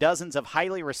that the dozens of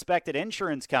highly respected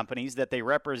insurance companies that they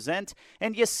represent,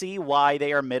 and you see why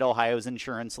they are Mid-Ohio's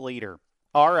insurance leader.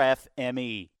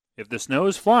 RFME. If the snow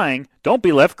is flying, don't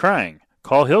be left crying.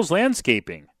 Call Hills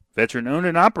Landscaping. Veteran-owned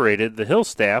and operated, the Hills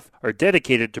staff are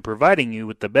dedicated to providing you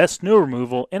with the best snow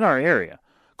removal in our area.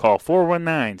 Call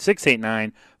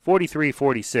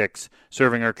 419-689-4346,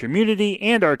 serving our community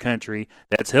and our country.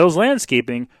 That's Hills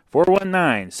Landscaping,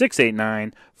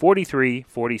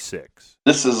 419-689-4346.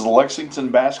 This is Lexington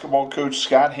basketball coach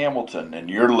Scott Hamilton, and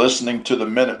you're listening to the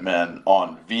Minutemen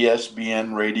on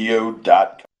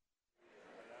VSBNradio.com.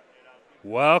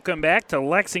 Welcome back to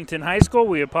Lexington High School.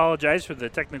 We apologize for the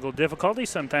technical difficulties.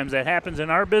 Sometimes that happens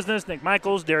in our business. Nick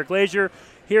Michaels, Derek Glazier.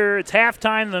 Here it's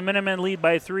halftime. The Minutemen lead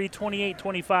by 3,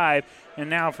 28-25. And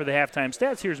now for the halftime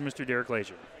stats, here's Mr. Derek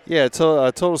Glazier. Yeah,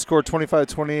 total score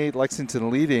 25-28, Lexington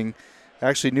leading.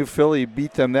 Actually, New Philly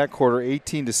beat them that quarter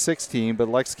 18-16, but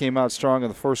Lex came out strong in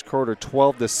the first quarter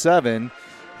 12-7.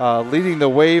 Leading the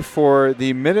way for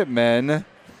the Minutemen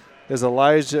is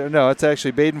it's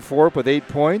actually Baden Forup with 8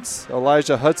 points,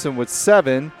 Elijah Hudson with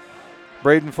 7,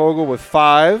 Braden Fogel with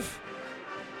 5.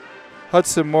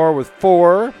 Hudson Moore with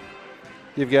 4.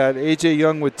 You've got A.J.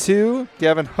 Young with 2.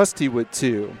 Gavin Husty with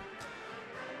 2.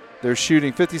 They're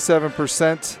shooting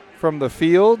 57% from the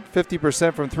field,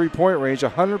 50% from three-point range,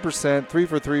 100% 3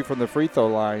 for 3 from the free throw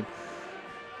line.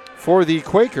 For the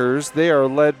Quakers, they are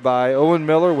led by Owen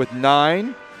Miller with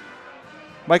 9.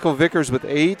 Michael Vickers with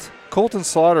 8. Colton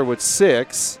Slaughter with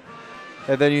 6.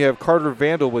 And then you have Carter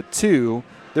Vandal with 2.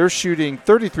 They're shooting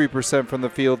 33% from the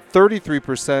field,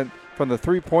 33% from the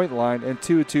three-point line, and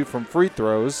 2-2 from free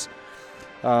throws.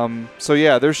 So,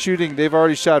 yeah, they've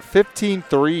already shot 15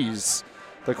 threes,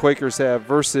 the Quakers have,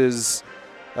 versus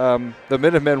the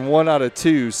Minutemen 1 out of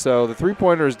 2. So the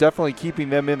three-pointer is definitely keeping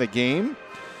them in the game.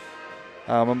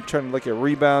 I'm trying to look at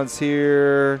rebounds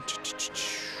here.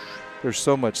 There's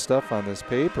so much stuff on this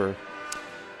paper.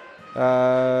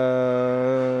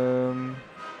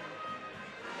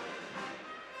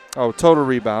 Total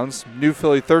rebounds. New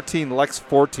Philly 13, Lex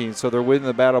 14. So they're winning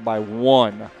the battle by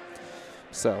 1.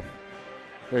 So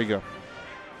there you go.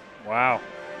 Wow.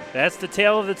 That's the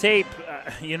tale of the tape.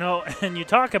 And you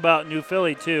talk about New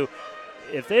Philly, too.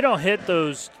 If they don't hit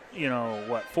those,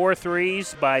 4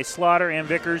 threes by Slaughter and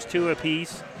Vickers, 2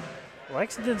 apiece,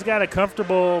 Lexington's got a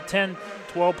comfortable 10,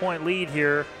 12-point lead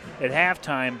here at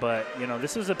halftime. But,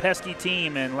 this is a pesky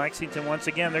team, and Lexington, once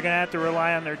again, they're going to have to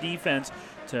rely on their defense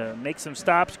to make some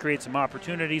stops, create some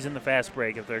opportunities in the fast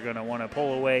break if they're going to want to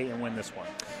pull away and win this one.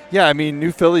 Yeah, I mean,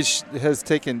 New Philly has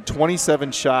taken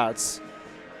 27 shots,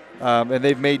 and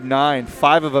they've made 9,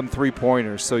 5 of them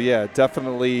three-pointers. So, yeah,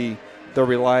 definitely they're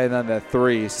relying on that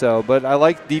 3. So, but I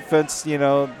like defense,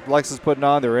 Lex is putting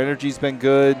on. Their energy's been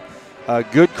good.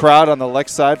 Good crowd on the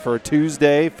Lex side for a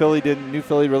Tuesday. New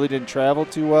Philly really didn't travel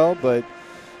too well, but,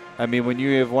 I mean, when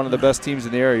you have one of the best teams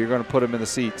in the area, you're going to put them in the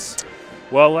seats.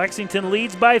 Well, Lexington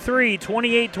leads by 3,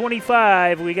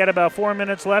 28-25. We got about 4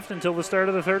 minutes left until the start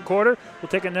of the third quarter. We'll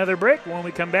take another break. When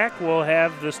we come back, we'll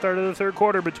have the start of the third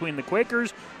quarter between the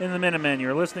Quakers and the Minutemen.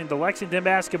 You're listening to Lexington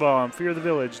Basketball on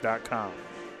FearTheVillage.com.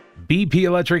 BP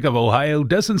Electric of Ohio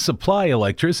doesn't supply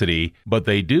electricity, but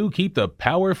they do keep the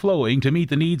power flowing to meet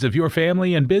the needs of your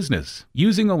family and business.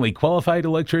 Using only qualified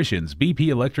electricians, BP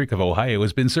Electric of Ohio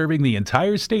has been serving the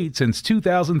entire state since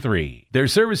 2003. Their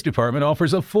service department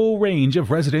offers a full range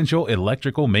of residential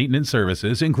electrical maintenance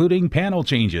services, including panel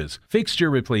changes,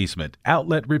 fixture replacement,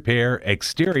 outlet repair,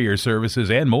 exterior services,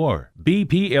 and more.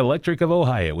 BP Electric of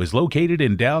Ohio is located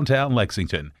in downtown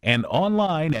Lexington and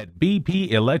online at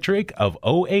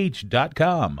bpelectricofoh.com.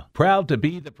 Proud to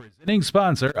be the presenting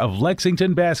sponsor of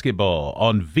Lexington Basketball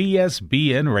on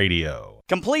VSBN Radio.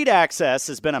 Complete Access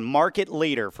has been a market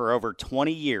leader for over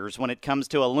 20 years when it comes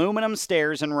to aluminum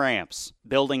stairs and ramps.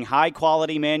 Building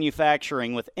high-quality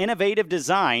manufacturing with innovative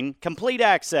design, Complete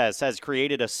Access has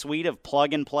created a suite of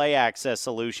plug-and-play access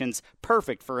solutions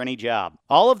perfect for any job.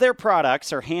 All of their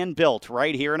products are hand-built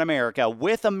right here in America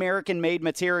with American-made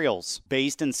materials.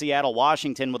 Based in Seattle,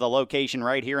 Washington, with a location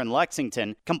right here in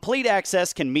Lexington, Complete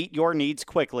Access can meet your needs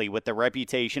quickly with the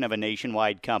reputation of a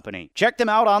nationwide company. Check them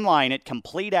out online at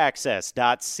CompleteAccess.co.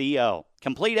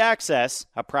 Complete Access,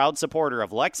 a proud supporter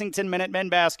of Lexington Minutemen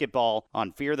basketball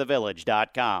on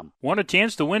FearTheVillage.com. Want a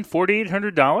chance to win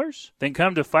 $4,800? Then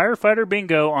come to Firefighter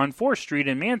Bingo on 4th Street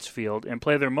in Mansfield and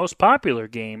play their most popular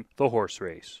game, the horse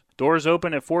race. Doors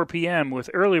open at 4 p.m.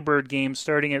 with early bird games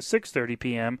starting at 6:30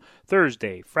 p.m.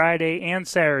 Thursday, Friday, and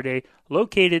Saturday,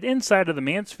 located inside of the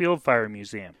Mansfield Fire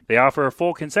Museum. They offer a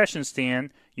full concession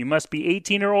stand. You must be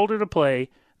 18 or older to play.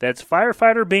 That's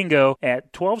Firefighter Bingo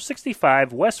at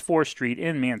 1265 West 4th Street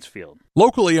in Mansfield.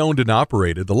 Locally owned and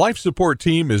operated, the Life Support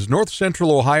Team is North Central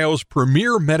Ohio's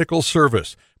premier medical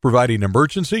service, providing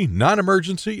emergency,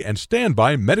 non-emergency, and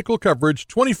standby medical coverage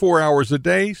 24 hours a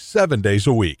day, 7 days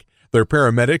a week. Their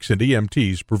paramedics and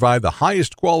EMTs provide the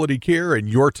highest quality care in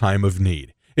your time of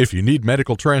need. If you need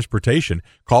medical transportation,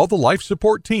 call the Life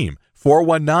Support Team,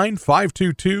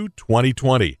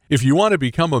 419-522-2020. If you want to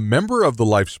become a member of the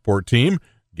Life Support Team,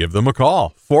 give them a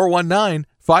call,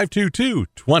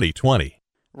 419-522-2020.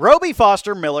 Roby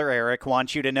Foster Miller Eric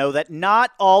wants you to know that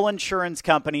not all insurance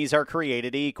companies are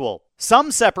created equal. Some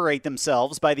separate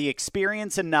themselves by the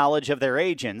experience and knowledge of their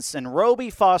agents, and Roby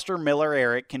Foster Miller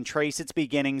Eric can trace its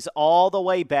beginnings all the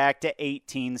way back to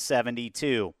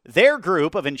 1872. Their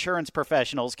group of insurance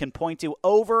professionals can point to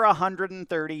over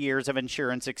 130 years of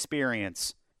insurance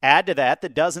experience. Add to that the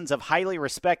dozens of highly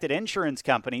respected insurance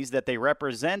companies that they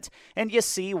represent, and you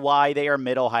see why they are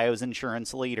Mid-Ohio's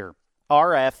insurance leader,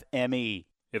 RFME.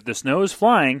 If the snow is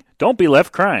flying, don't be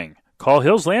left crying. Call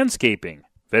Hills Landscaping.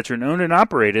 Veteran-owned and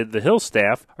operated, the Hills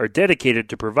staff are dedicated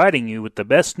to providing you with the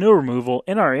best snow removal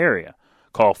in our area.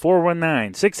 Call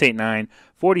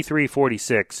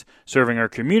 419-689-4346. Serving our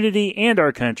community and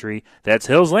our country. That's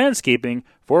Hills Landscaping,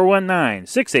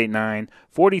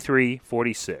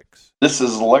 419-689-4346. This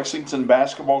is Lexington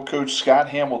basketball coach Scott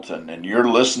Hamilton, and you're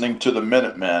listening to the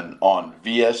Minutemen on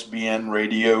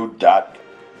VSBNradio.com.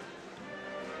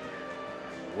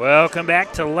 Welcome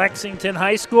back to Lexington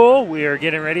High School. We are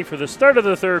getting ready for the start of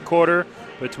the third quarter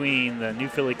between the New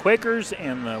Philly Quakers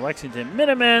and the Lexington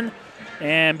Minutemen.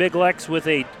 And Big Lex with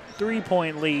a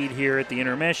 3-point lead here at the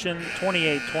intermission,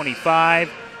 28-25.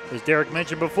 As Derek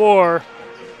mentioned before,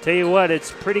 tell you what,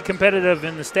 it's pretty competitive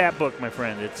in the stat book, my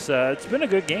friend. It's been a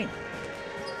good game.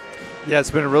 Yeah,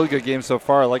 it's been a really good game so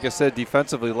far. Like I said,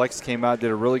 defensively, Lex came out,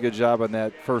 did a really good job on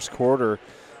that first quarter.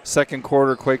 Second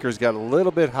quarter, Quakers got a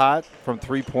little bit hot from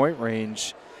three-point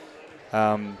range.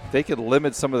 They could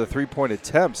limit some of the three-point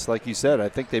attempts. Like you said, I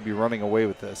think they'd be running away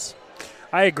with this.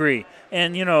 I agree.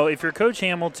 And, you know, if you're Coach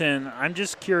Hamilton, I'm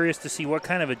just curious to see what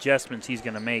kind of adjustments he's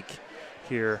going to make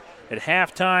here at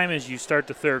halftime as you start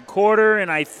the third quarter.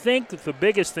 And I think the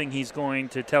biggest thing he's going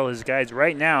to tell his guys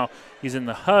right now, he's in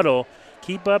the huddle,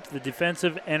 keep up the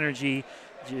defensive energy,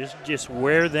 just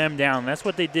wear them down. That's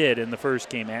what they did in the first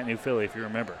game at New Philly, if you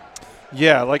remember.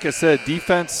 Yeah, like I said,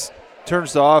 defense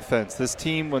turns to offense. This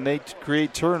team, when they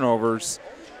create turnovers,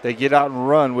 they get out and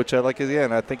run, which I like.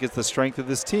 Again, I think it's the strength of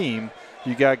this team.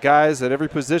 You got guys at every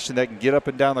position that can get up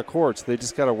and down the courts. They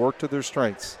just got to work to their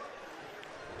strengths.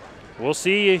 We'll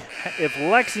see if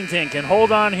Lexington can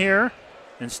hold on here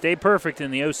and stay perfect in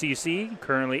the OCC.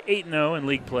 Currently 8-0 in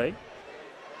league play,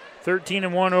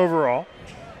 13-1 overall.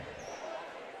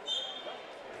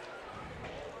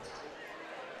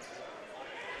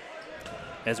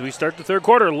 As we start the third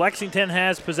quarter, Lexington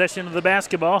has possession of the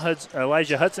basketball.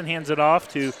 Elijah Hudson hands it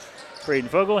off to Braden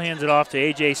Fogel, hands it off to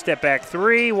A.J. Step back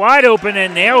three, wide open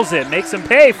and nails it. Makes him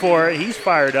pay for it. He's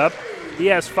fired up. He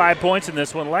has 5 points in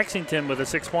this one. Lexington with a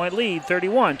 6-point lead,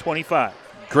 31-25.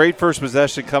 Great first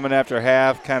possession coming after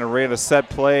half. Kind of ran a set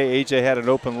play. A.J. had an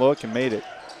open look and made it.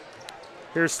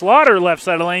 Here's Slaughter, left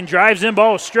side of lane, drives in,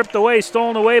 ball stripped away,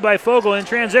 stolen away by Fogel. In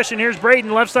transition, here's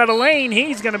Braden, left side of lane.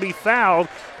 He's going to be fouled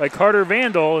by Carter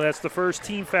Vandal. That's the first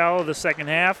team foul of the second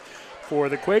half for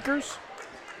the Quakers.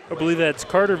 I believe that's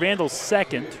Carter Vandal's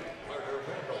second.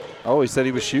 Oh, he said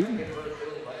he was shooting.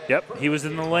 Yep, he was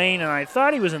in the lane, and I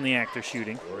thought he was in the act of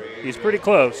shooting. He's pretty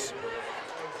close.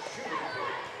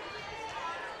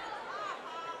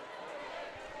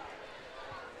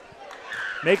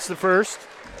 Makes the first.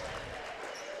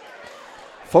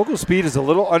 Fogel's speed is a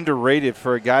little underrated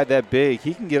for a guy that big.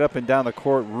 He can get up and down the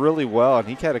court really well, and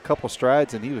he had a couple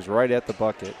strides, and he was right at the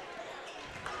bucket.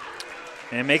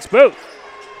 And makes both.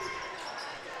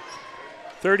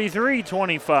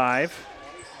 33-25.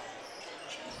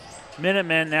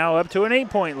 Minutemen now up to an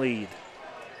 8-point lead.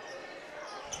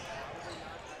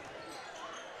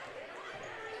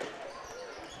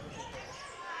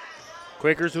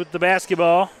 Quakers with the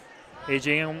basketball.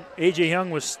 A.J.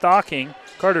 Young was stalking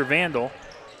Carter Vandal.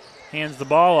 Hands the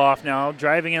ball off now,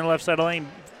 driving in left side of lane,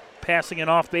 passing it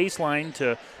off baseline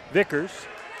to Vickers.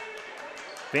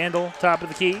 Vandal, top of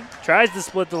the key, tries to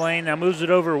split the lane, now moves it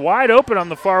over wide open on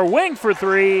the far wing for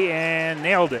three and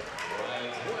nailed it.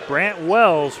 Brant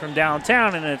Wells from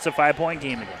downtown, and it's a 5-point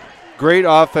game again. Great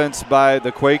offense by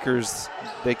the Quakers.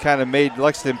 They kind of made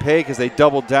Lexington pay because they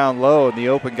doubled down low, and the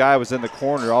open guy was in the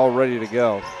corner all ready to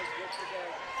go.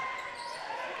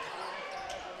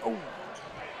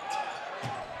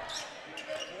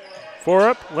 Four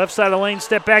up, left side of lane,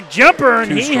 step back jumper,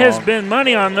 and he has been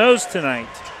money on those tonight.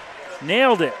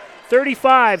 Nailed it.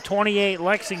 35-28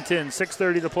 Lexington,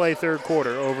 6:30 to play third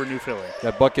quarter over New Philly.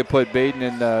 That bucket put Baden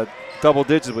in double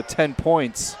digits with 10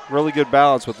 points. Really good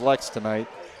balance with Lex tonight.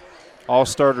 All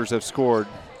starters have scored.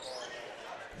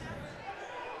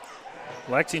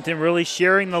 Lexington really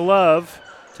sharing the love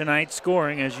tonight,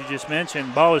 scoring, as you just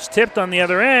mentioned. Ball is tipped on the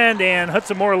other end, and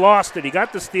Hudson Moore lost it. He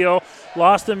got the steal,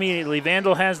 lost immediately.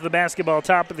 Vandal has the basketball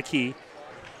top of the key.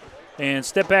 And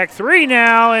step back three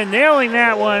now, and nailing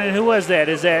that one. And who was that?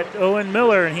 Is that Owen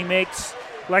Miller? And he makes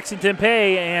Lexington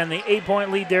pay, and the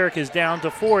 8-point lead, Derek, is down to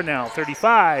 4 now.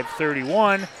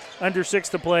 35-31, under 6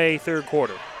 to play, third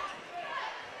quarter.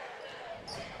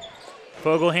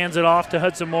 Fogel hands it off to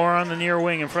Hudson Moore on the near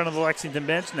wing in front of the Lexington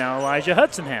bench. Now Elijah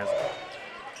Hudson has it.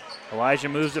 Elijah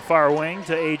moves it far wing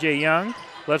to A.J. Young.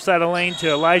 Left side of lane to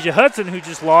Elijah Hudson, who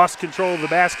just lost control of the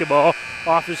basketball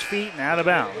off his feet and out of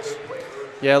bounds.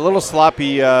 Yeah, a little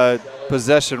sloppy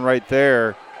possession right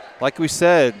there. Like we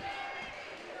said,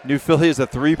 New Philly is a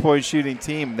 3-point shooting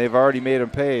team. They've already made them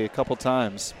pay a couple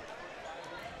times.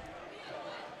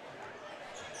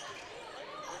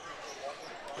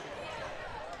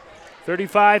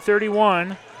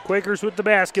 35-31. Quakers with the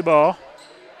basketball.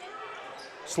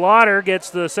 Slaughter gets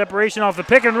the separation off the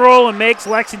pick and roll and makes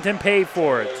Lexington pay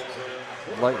for it.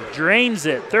 Drains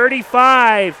it.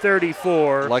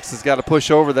 35-34. Lex has got to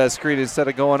push over that screen instead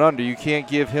of going under. You can't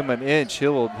give him an inch. He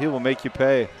will make you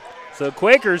pay. So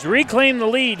Quakers reclaim the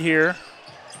lead here.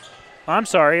 I'm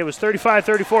sorry, it was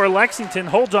 35-34. Lexington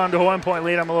holds on to a 1-point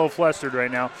lead. I'm a little flustered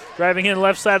right now. Driving in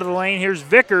left side of the lane. Here's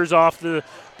Vickers off the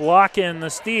block and the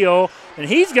steal. And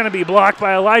he's going to be blocked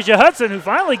by Elijah Hudson, who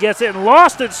finally gets it and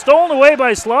lost it. Stolen away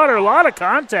by Slaughter. A lot of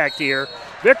contact here.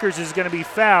 Vickers is going to be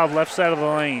fouled left side of the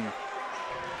lane.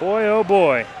 Boy, oh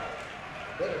boy.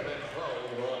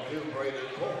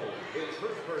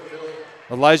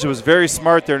 Elijah was very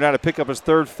smart there now to pick up his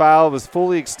third foul. Was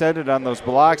fully extended on those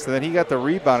blocks, and then he got the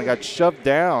rebound and got shoved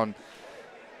down.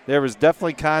 There was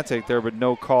definitely contact there, but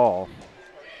no call.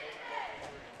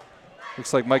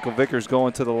 Looks like Michael Vickers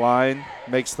going to the line,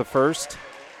 makes the first.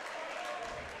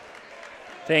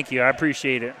 Thank you, I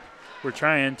appreciate it. We're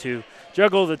trying to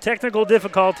juggle the technical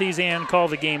difficulties and call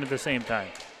the game at the same time.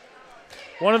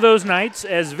 One of those nights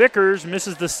as Vickers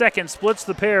misses the second, splits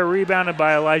the pair, rebounded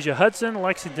by Elijah Hudson.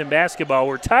 Lexington basketball.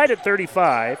 We're tied at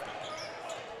 35.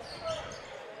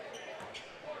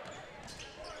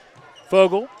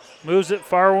 Fogle moves it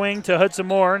far wing to Hudson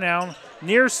Moore. Now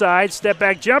near side, step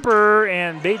back jumper,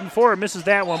 and Baden Ford misses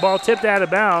that one. Ball tipped out of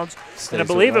bounds. And I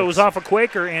believe it was off a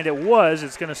Quaker, and it was.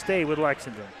 It's going to stay with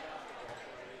Lexington.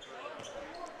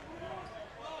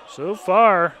 So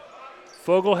far,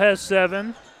 Fogle has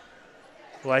 7.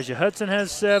 Elijah Hudson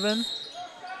has 7.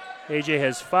 AJ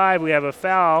has 5. We have a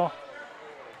foul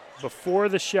before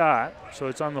the shot, so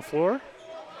it's on the floor.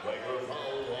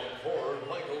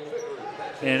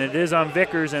 And it is on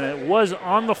Vickers, and it was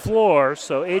on the floor,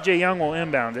 so AJ Young will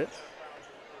inbound it.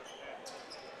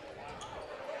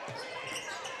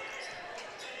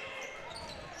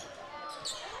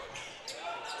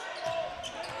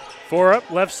 Four up,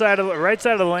 right side of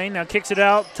the lane. Now kicks it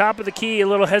out, top of the key. A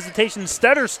little hesitation,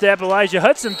 stutter step. Elijah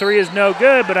Hudson 3 is no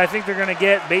good, but I think they're going to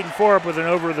get Baden Forup with an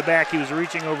over the back. He was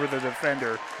reaching over the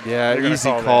defender. Yeah, easy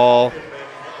call.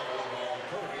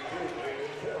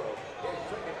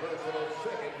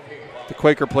 The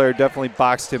Quaker player definitely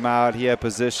boxed him out. He had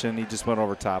position. He just went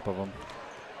over top of him.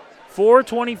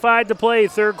 4:25 to play,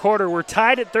 third quarter. We're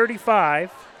tied at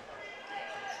 35.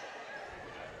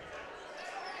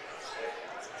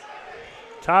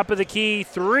 Top of the key,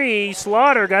 3.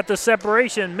 Slaughter got the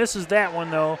separation. Misses that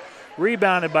one, though.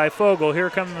 Rebounded by Fogle.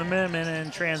 Here come the Minutemen in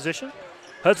transition.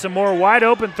 Hudson Moore wide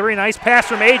open 3. Nice pass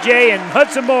from AJ, and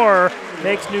Hudson Moore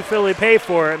makes New Philly pay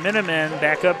for it. Minutemen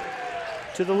back up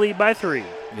to the lead by 3.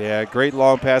 Yeah, great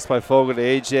long pass by Fogle to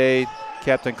AJ.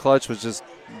 Captain Clutch was just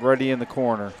ready in the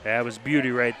corner. That was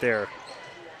beauty right there.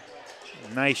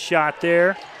 Nice shot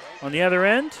there. On the other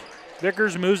end,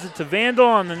 Vickers moves it to Vandal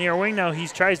on the near wing. Now he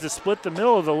tries to split the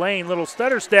middle of the lane. Little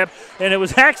stutter step, and it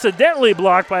was accidentally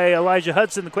blocked by Elijah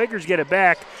Hudson. The Quakers get it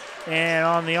back. And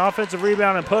on the offensive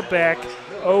rebound and putback,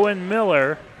 Owen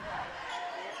Miller.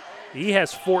 He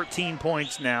has 14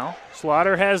 points now.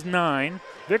 Slaughter has 9.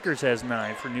 Vickers has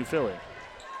 9 for New Philly.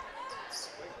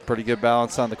 Pretty good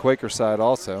balance on the Quaker side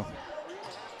also.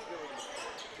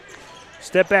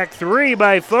 Step back 3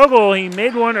 by Fogle. He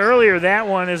made one earlier. That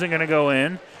one isn't going to go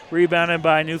in. Rebounded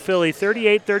by New Philly,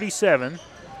 38-37,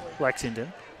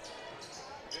 Lexington.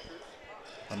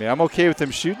 I mean, I'm okay with him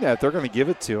shooting that. They're going to give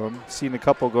it to him. Seeing a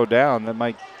couple go down, that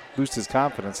might boost his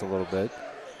confidence a little bit.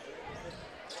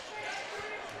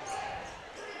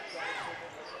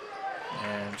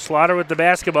 And Slaughter with the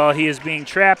basketball. He is being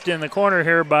trapped in the corner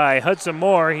here by Hudson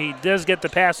Moore. He does get the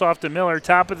pass off to Miller.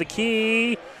 Top of the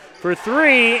key for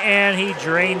 3, and he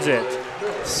drains it.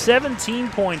 17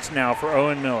 points now for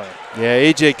Owen Miller. Yeah,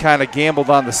 AJ kind of gambled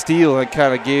on the steal and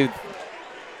kind of gave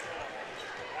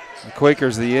the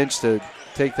Quakers the inch to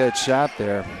take that shot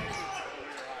there.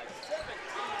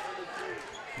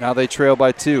 Now they trail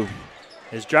by 2.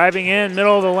 Is driving in,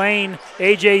 middle of the lane.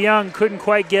 AJ Young couldn't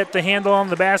quite get the handle on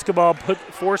the basketball,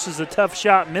 forces a tough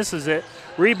shot, misses it.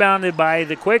 Rebounded by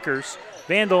the Quakers.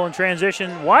 Vandal in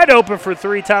transition, wide open for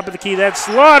 3, top of the key. That's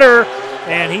Slaughter,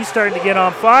 and he's starting to get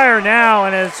on fire now,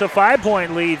 and it's a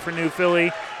 5-point lead for New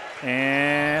Philly.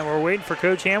 And we're waiting for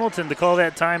Coach Hamilton to call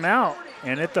that timeout.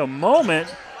 And at the moment,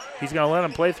 he's going to let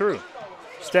him play through.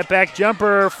 Step back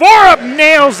jumper, Forup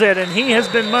nails it, and he has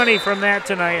been money from that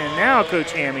tonight. And now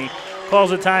Coach Hammy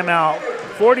calls a timeout.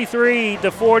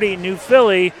 43-40, New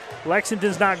Philly.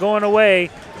 Lexington's not going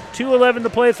away. 2:11 to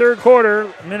play, third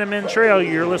quarter. Minutemen trail.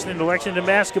 You're listening to Lexington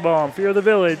basketball on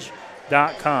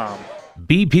fearofthevillage.com.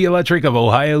 BP Electric of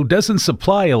Ohio doesn't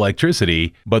supply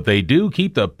electricity, but they do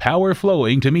keep the power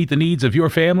flowing to meet the needs of your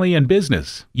family and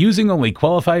business. Using only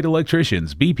qualified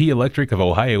electricians, BP Electric of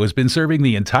Ohio has been serving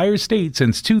the entire state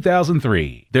since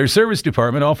 2003. Their service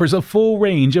department offers a full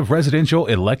range of residential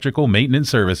electrical maintenance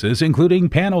services, including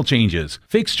panel changes,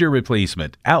 fixture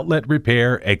replacement, outlet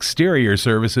repair, exterior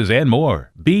services, and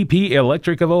more. BP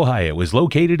Electric of Ohio is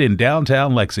located in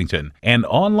downtown Lexington and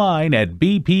online at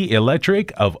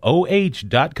bpelectricofoh.com.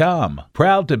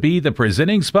 Proud to be the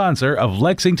presenting sponsor of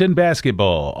Lexington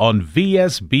basketball on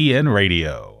VSBN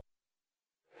Radio.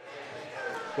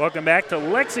 Welcome back to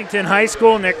Lexington High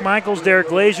School. Nick Michaels, Derek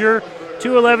Glazier.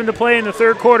 2:11 to play in the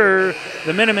third quarter.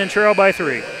 The Minutemen trail by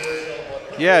 3.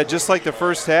 Yeah, just like the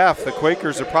first half, the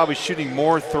Quakers are probably shooting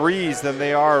more threes than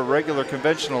they are regular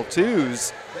conventional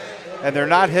twos, and they're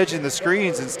not hedging the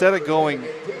screens. Instead of going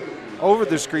over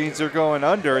the screens, they're going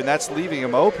under, and that's leaving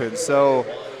them open. So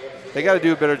they got to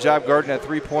do a better job guarding that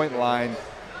three-point line.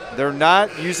 They're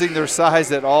not using their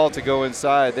size at all to go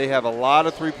inside. They have a lot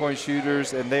of three-point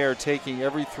shooters, and they are taking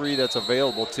every three that's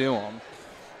available to them.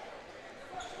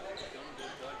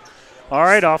 All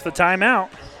right, off the timeout.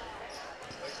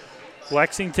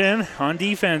 Lexington on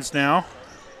defense now.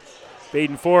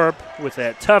 Baden Forup with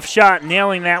that tough shot,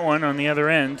 nailing that one on the other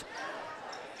end.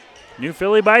 New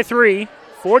Philly by 3,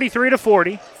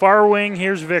 43-40. Far wing,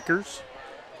 here's Vickers.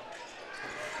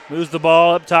 Moves the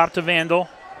ball up top to Vandal.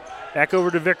 Back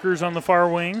over to Vickers on the far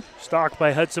wing. Stalked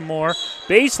by Hudson Moore.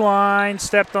 Baseline,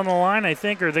 stepped on the line, I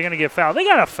think, or are they going to get fouled? They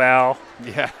got a foul.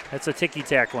 Yeah. That's a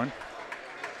ticky-tack one.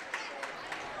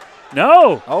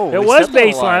 No, it was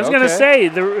baseline. I was going to say,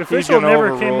 the official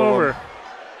never came over.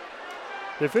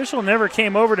 The official never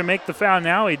came over to make the foul.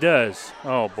 Now he does.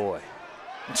 Oh, boy.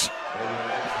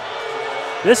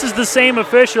 This is the same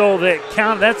official that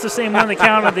that's the same one that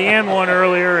counted the and one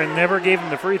earlier and never gave him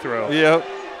the free throw. Yep.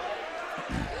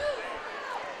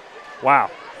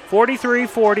 Wow.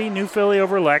 43-40, New Philly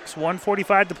over Lex.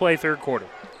 1:45 to play, third quarter.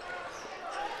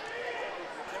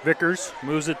 Vickers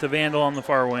moves it to Vandal on the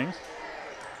far wing.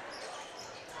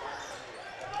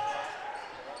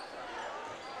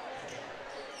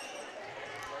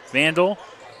 Vandal,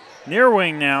 near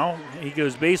wing now. He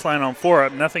goes baseline on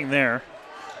Forup, nothing there.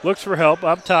 Looks for help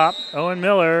up top. Owen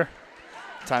Miller.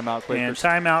 Timeout Quakers.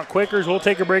 And timeout Quakers. We'll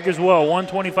take a break as well.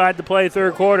 1:25 to play,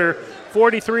 third quarter.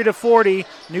 43-40,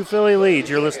 New Philly leads.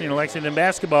 You're listening to Lexington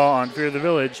basketball on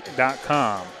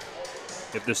fearthevillage.com.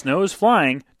 If the snow is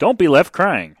flying, don't be left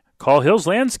crying. Call Hills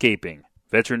Landscaping.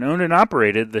 Veteran owned and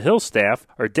operated, the Hills staff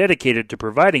are dedicated to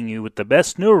providing you with the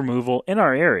best snow removal in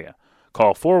our area.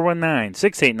 Call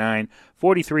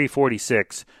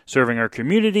 419-689-4346. Serving our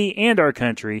community and our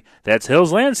country. That's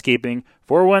Hills Landscaping,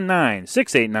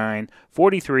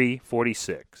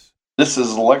 419-689-4346. This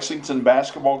is Lexington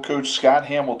basketball coach Scott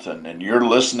Hamilton, and you're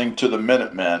listening to the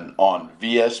Minutemen on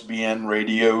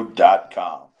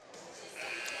VSBNradio.com.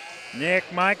 Nick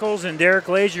Michaels and Derek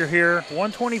Glazier here.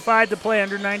 1:25 to play,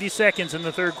 under 90 seconds in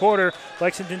the third quarter.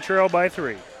 Lexington trail by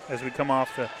 3. As we come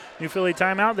off the New Philly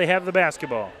timeout, they have the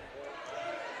basketball.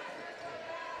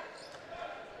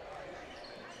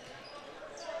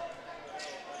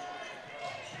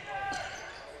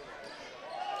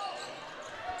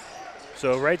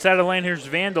 So right side of the lane, here's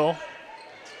Vandal.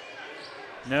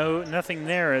 No, nothing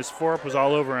there as Forup was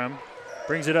all over him.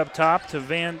 Brings it up top to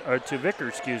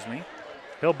Vickers,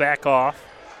 He'll back off.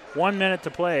 1 minute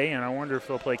to play, and I wonder if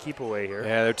they'll play keep away here.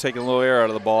 Yeah, they're taking a little air out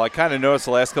of the ball. I kind of noticed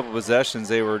the last couple of possessions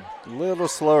they were a little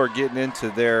slower getting into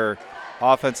their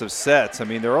offensive sets. I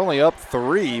mean, they're only up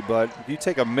 3, but if you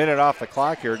take a minute off the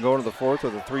clock here and go into the fourth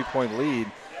with a 3-point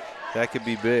lead, that could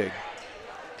be big.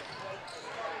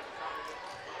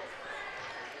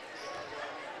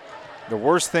 The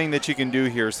worst thing that you can do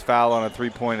here is foul on a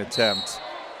 3-point attempt.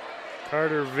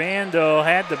 Carter Vandal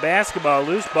had the basketball,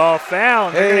 loose ball, foul,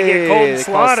 and they're going to get Colton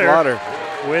Slaughter.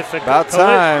 With about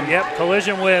time. Yep,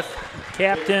 collision with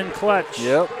Captain Clutch.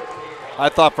 Yep. I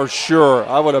thought for sure,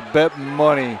 I would have bet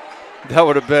money that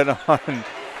would have been on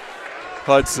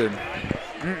Hudson.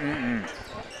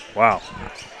 Wow.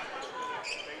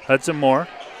 Hudson Moore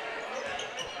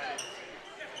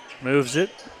moves it.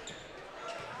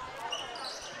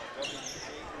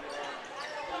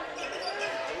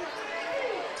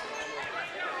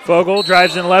 Fogle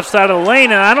drives in left side of the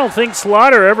lane, and I don't think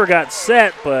Slaughter ever got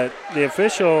set, but the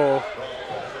official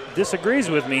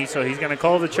disagrees with me, so he's going to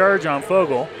call the charge on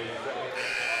Fogle.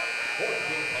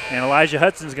 And Elijah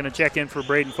Hudson's going to check in for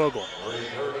Braden Fogle.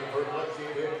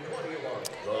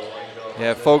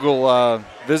 Yeah, Fogle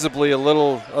visibly a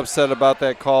little upset about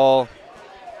that call.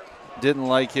 Didn't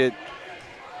like it.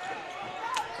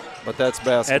 But that's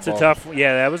basketball. That's a tough.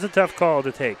 Yeah, that was a tough call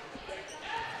to take.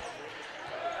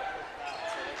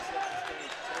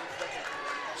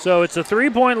 So it's a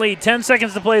 3-point lead. 10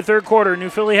 seconds to play third quarter. New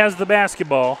Philly has the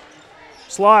basketball.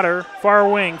 Slaughter, far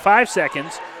wing, 5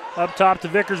 seconds. Up top to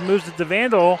Vickers, moves it to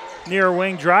Vandal. Near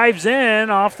wing, drives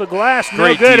in off the glass. No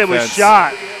Great good. defense. It was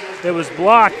shot. It was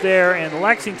blocked there, and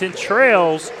Lexington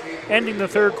trails, ending the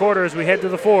third quarter as we head to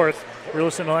the fourth. You're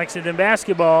listening to Lexington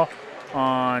basketball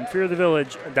on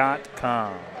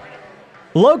fearthevillage.com.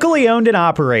 Locally owned and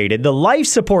operated, the Life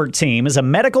Support Team is a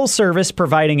medical service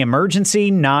providing emergency,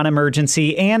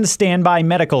 non-emergency, and standby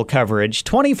medical coverage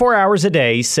 24 hours a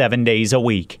day, 7 days a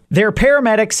week. Their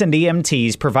paramedics and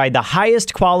EMTs provide the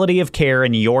highest quality of care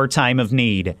in your time of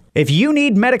need. If you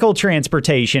need medical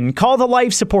transportation, call the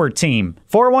Life Support Team,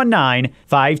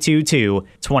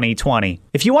 419-522-2020.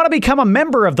 If you want to become a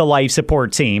member of the Life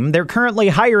Support Team, they're currently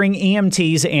hiring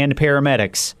EMTs and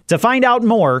paramedics. To find out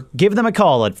more, give them a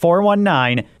call at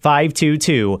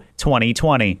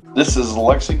 419-522-2020. This is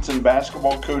Lexington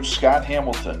basketball coach Scott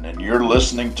Hamilton, and you're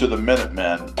listening to the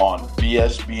Minutemen on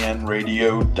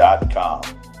VSBNradio.com.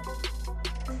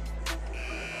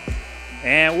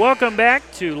 And welcome back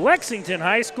to Lexington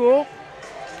High School.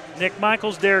 Nick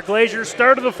Michaels, Derek Glazier.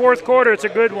 Start of the fourth quarter. It's a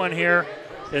good one here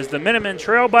as the Minutemen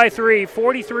trail by 3,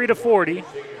 43-40.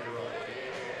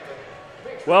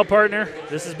 Well, partner,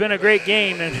 this has been a great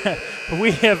game, and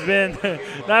we have been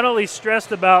not only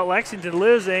stressed about Lexington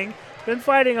losing, been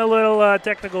fighting a little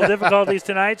technical difficulties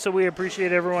tonight, so we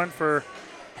appreciate everyone for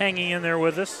hanging in there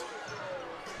with us.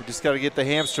 We just got to get the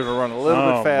hamster to run a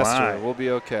little bit faster. We'll be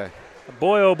okay.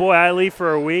 Boy, oh boy, I leave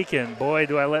for a week, and boy,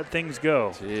 do I let things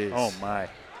go. Jeez. Oh, my.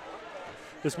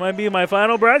 This might be my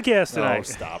final broadcast tonight. Oh,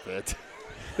 stop it.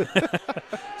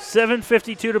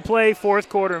 7:52 to play, fourth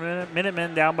quarter.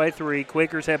 Minutemen down by 3.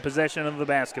 Quakers have possession of the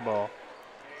basketball.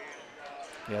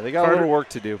 Yeah, they got a little work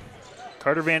to do.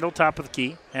 Carter Vandal, top of the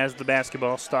key, has the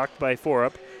basketball, stalked by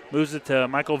Forup. Moves it to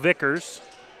Michael Vickers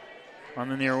on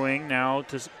the near wing. Now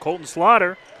to Colton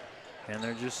Slaughter, and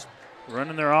they're just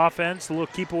running their offense. A little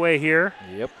keep away here.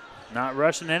 Yep. Not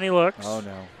rushing any looks. Oh,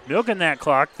 no. Milking that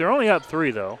clock. They're only up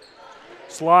 3, though.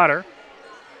 Slaughter.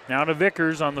 Now to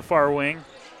Vickers on the far wing.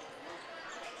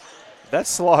 That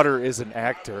Slaughter is an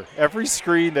actor. Every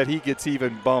screen that he gets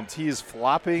even bumped, he is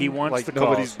flopping He wants like the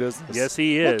nobody's calls. business. Yes,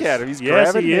 he is. Look at him. He's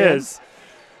yes, grabbing he hands.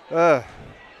 is.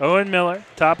 Owen Miller,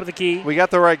 top of the key. We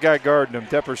got the right guy guarding him,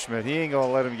 Depperschmidt. He ain't going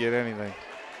to let him get anything.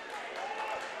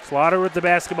 Slaughter with the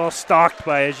basketball, stalked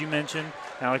by, as you mentioned,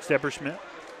 Alex Depperschmidt.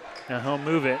 Now he'll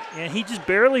move it. And he just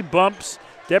barely bumps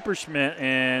Depperschmidt,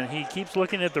 and he keeps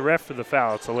looking at the ref for the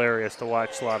foul. It's hilarious to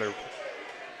watch Slaughter.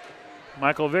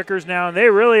 Michael Vickers now, and they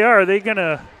really are. Are they going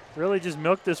to really just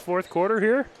milk this fourth quarter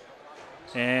here?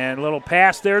 And a little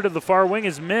pass there to the far wing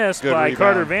is missed by rebound.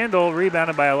 Carter Vandal,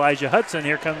 rebounded by Elijah Hudson.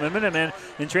 Here come the Minutemen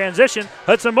in transition.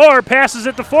 Hudson Moore passes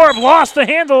it to Forbes, lost the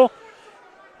handle.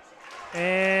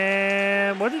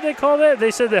 And what did they call that?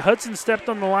 They said that Hudson stepped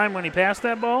on the line when he passed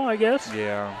that ball, I guess?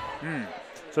 Yeah.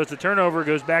 So it's a turnover,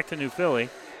 goes back to New Philly.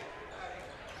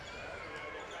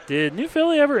 Did New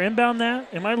Philly ever inbound that?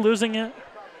 Am I losing it?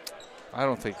 I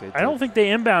don't think they did. I don't think they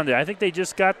inbounded. I think they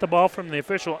just got the ball from the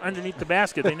official underneath the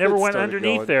basket. They never went Started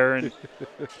underneath going. there and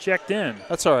checked in.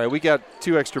 That's all right. We got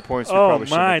 2 extra points. We Oh, probably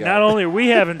shouldn't my. have got. Not only are we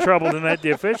having trouble tonight, the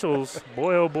officials,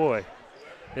 boy, oh, boy.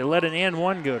 They let an and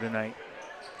one go tonight.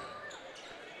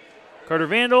 Carter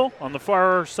Vandal on the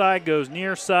far side goes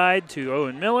near side to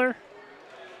Owen Miller.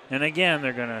 And again,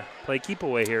 they're going to play keep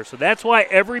away here. So that's why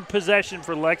every possession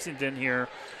for Lexington here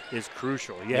is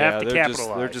crucial. You have to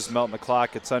capitalize. They're just melting the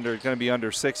clock. It's going to be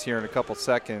under 6 here in a couple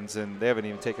seconds, and they haven't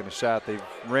even taken a shot. They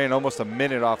ran almost a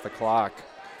minute off the clock.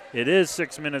 It is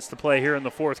 6 minutes to play here in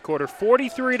the fourth quarter.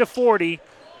 43-40.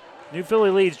 New Philly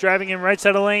leads, driving in right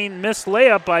side of lane. Missed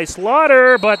layup by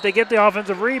Slaughter, but they get the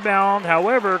offensive rebound.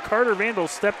 However, Carter Vandal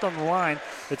stepped on the line.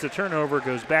 It's a turnover,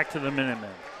 goes back to the Minutemen.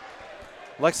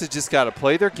 Lex has just got to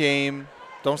play their game.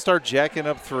 Don't start jacking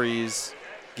up threes.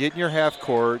 Get in your half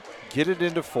court. Get it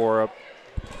into Forup.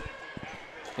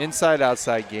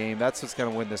 Inside-outside game. That's what's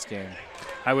going to win this game.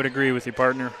 I would agree with you,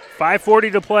 partner.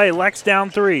 5:40 to play. Lex down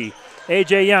 3.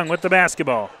 A.J. Young with the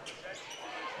basketball.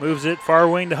 Moves it far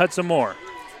wing to Hudson Moore.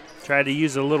 Tried to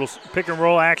use a little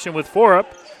pick-and-roll action with Forup.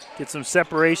 Get some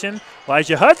separation.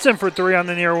 Elijah Hudson for 3 on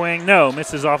the near wing. No,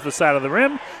 misses off the side of the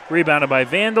rim. Rebounded by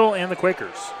Vandal and the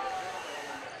Quakers.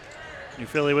 New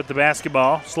Philly with the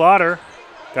basketball. Slaughter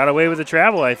got away with the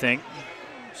travel, I think.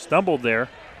 Stumbled there.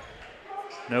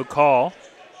 No call.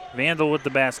 Vandal with the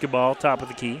basketball, top of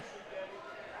the key.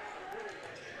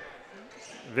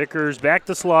 Vickers back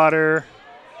to Slaughter.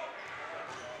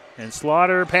 And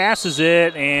Slaughter passes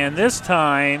it, and this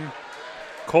time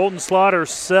Colton Slaughter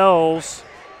sells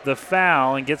the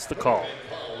foul and gets the call.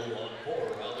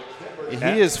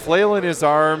 He is flailing his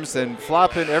arms and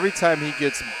flopping every time he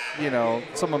gets,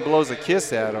 someone blows a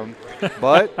kiss at him.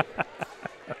 But,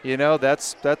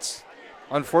 that's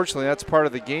unfortunately, that's part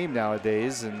of the game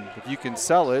nowadays. And if you can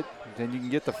sell it, then you can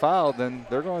get the foul, then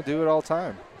they're going to do it all the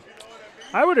time.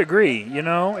 I would agree.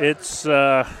 It's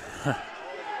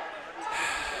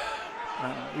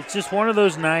it's just one of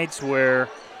those nights where,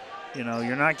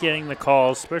 you're not getting the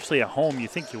calls, especially at home. You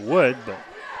think you would, but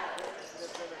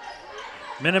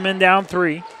Minutemen down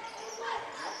 3.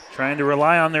 Trying to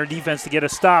rely on their defense to get a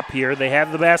stop here. They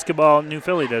have the basketball. New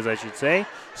Philly does, I should say.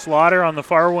 Slaughter on the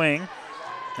far wing.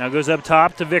 Now goes up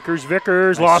top to Vickers.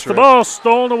 Vickers lost the ball.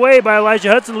 Stolen away by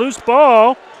Elijah Hudson. Loose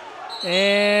ball.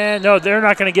 And, no, they're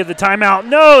not going to give the timeout.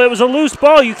 No, it was a loose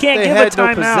ball. You can't give a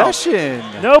timeout. No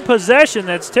possession. No possession.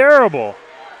 That's terrible.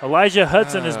 Elijah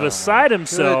Hudson is beside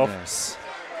himself. Goodness.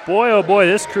 Boy, oh boy,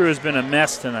 this crew has been a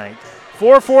mess tonight.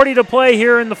 4:40 to play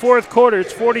here in the fourth quarter.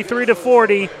 It's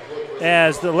 43-40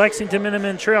 as the Lexington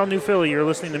Minutemen trail New Philly. You're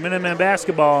listening to Minutemen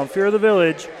Basketball on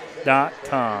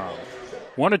fearofthevillage.com.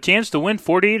 Want a chance to win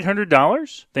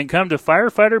 $4,800? Then come to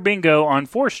Firefighter Bingo on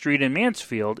 4th Street in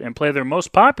Mansfield and play their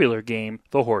most popular game,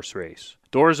 the horse race.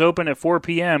 Doors open at 4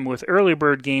 p.m. with early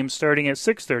bird games starting at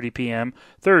 6:30 p.m.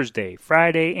 Thursday,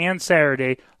 Friday, and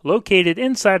Saturday, located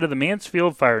inside of the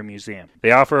Mansfield Fire Museum.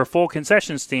 They offer a full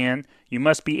concession stand. You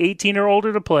must be 18 or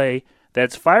older to play.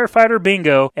 That's Firefighter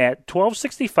Bingo at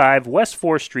 1265 West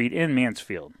 4th Street in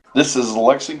Mansfield. This is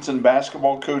Lexington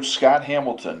basketball coach Scott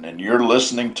Hamilton, and you're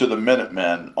listening to the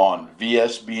Minutemen on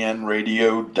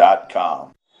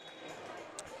VSBNradio.com.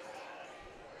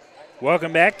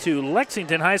 Welcome back to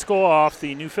Lexington High School off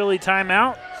the New Philly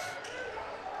timeout.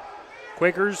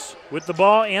 Quakers with the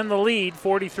ball and the lead,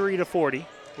 43-40.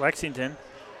 Lexington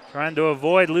trying to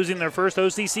avoid losing their first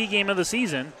OCC game of the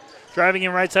season. Driving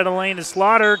in right side of the lane is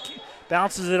Slaughter.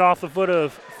 Bounces it off the foot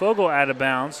of Fogle out of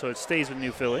bounds, so it stays with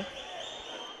New Philly.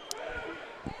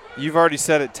 You've already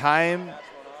said it. Time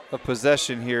of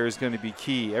possession here is going to be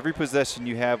key. Every possession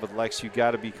you have with Lex, you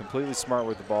got to be completely smart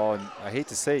with the ball. And I hate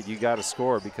to say it, you got to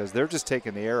score because they're just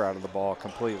taking the air out of the ball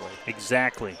completely.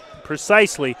 Exactly.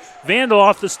 Precisely. Vandal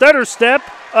off the stutter step,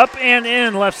 up and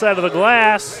in, left side of the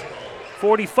glass.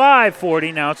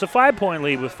 45-40. Now it's a 5-point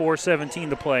lead with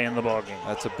 4:17 to play in the ballgame.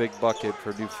 That's a big bucket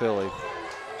for New Philly.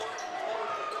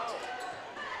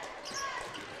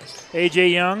 A.J.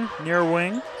 Young, near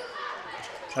wing.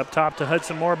 Up top to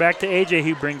Hudson Moore. Back to A.J.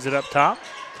 who brings it up top.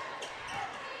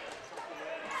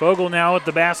 Fogle now with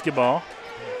the basketball.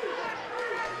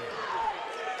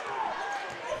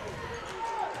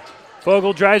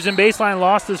 Fogle drives in baseline,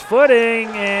 lost his footing,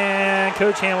 and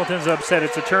Coach Hamilton's upset.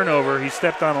 It's a turnover. He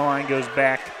stepped on the line, goes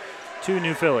back to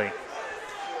New Philly.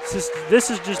 This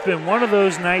has just been one of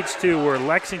those nights, too, where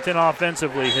Lexington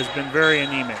offensively has been very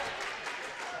anemic.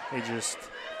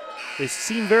 They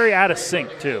seem very out of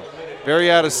sync, too.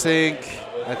 Very out of sync.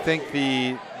 I think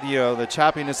the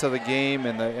choppiness of the game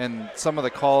and some of the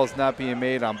calls not being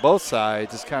made on both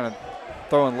sides is kind of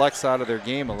throwing Lex out of their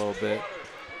game a little bit.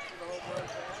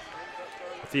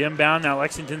 With the inbound, now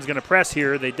Lexington's going to press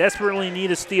here. They desperately need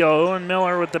a steal. Owen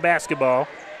Miller with the basketball.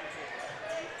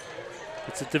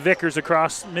 Gets it to Vickers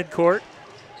across midcourt.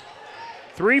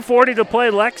 3:40 to play.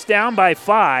 Lex down by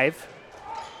 5.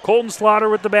 Colton Slaughter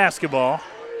with the basketball.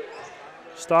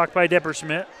 Stalked by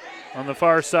Depperschmidt on the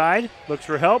far side. Looks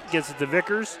for help. Gets it to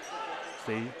Vickers.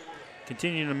 They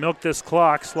continue to milk this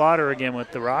clock. Slaughter again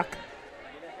with the rock.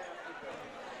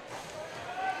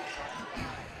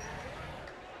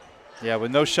 Yeah,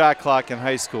 with no shot clock in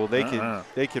high school, they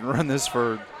can run this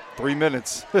for 3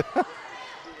 minutes.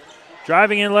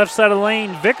 Driving in left side of the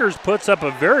lane, Vickers puts up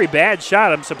a very bad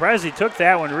shot. I'm surprised he took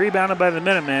that one. Rebounded by the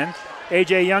Minutemen.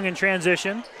 A.J. Young in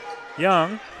transition.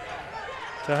 Young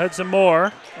to Hudson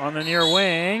Moore on the near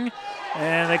wing.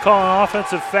 And they call an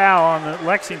offensive foul on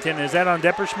Lexington. Is that on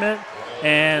Depperschmidt?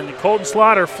 And Colton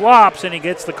Slaughter flops, and he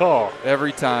gets the call.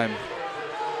 Every time.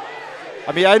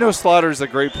 I mean, I know Slaughter's a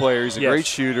great player. He's a great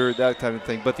shooter, that kind of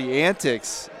thing. But the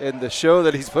antics and the show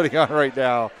that he's putting on right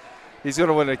now, he's going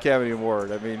to win an Academy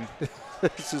Award. I mean,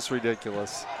 it's just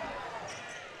ridiculous.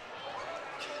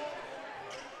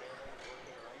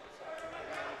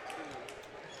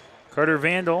 Carter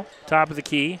Vandal, top of the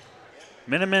key.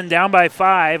 Minutemen down by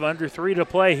 5, under 3 to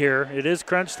play here. It is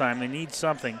crunch time. They need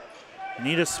something. They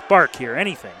need a spark here,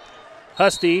 anything.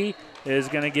 Husty is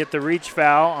going to get the reach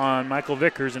foul on Michael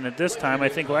Vickers, and at this time I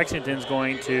think Lexington's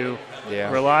going to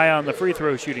rely on the free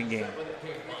throw shooting game.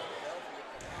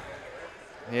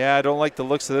 Yeah, I don't like the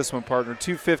looks of this one, partner.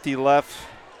 2:50 left,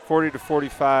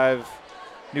 40-45.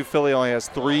 New Philly only has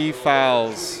 3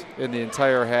 fouls in the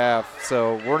entire half,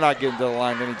 so we're not getting to the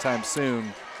line anytime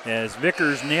soon. As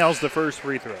Vickers nails the first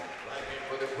free throw.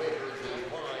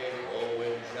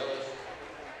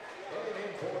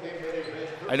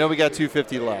 I know we got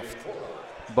 2:50 left,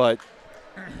 but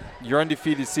your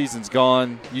undefeated season's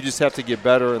gone. You just have to get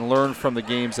better and learn from the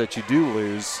games that you do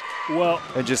lose. Well,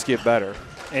 and just get better.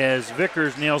 As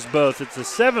Vickers nails both, it's a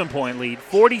 7-point lead,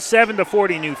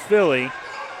 47-40 New Philly.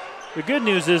 The good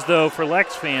news is, though, for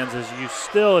Lex fans, is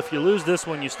if you lose this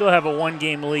one, you still have a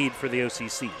 1-game lead for the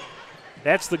OCC.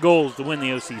 That's the goal, is to win the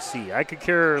OCC. I could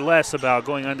care less about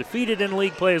going undefeated in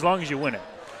league play as long as you win it.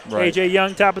 Right. A.J.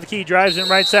 Young, top of the key, drives in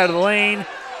right side of the lane.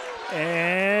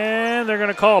 And they're going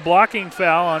to call a blocking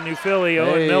foul on New Philly,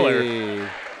 Owen Miller.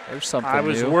 There's something I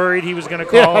was new. worried he was going to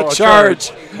call a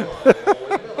charge.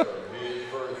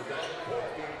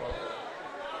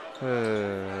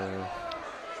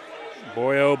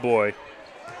 Boy, oh boy.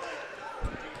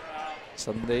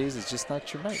 Some days it's just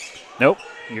not your night. Nope,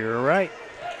 you're right.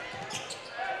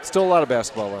 Still a lot of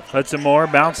basketball left. Hudson Moore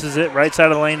bounces it right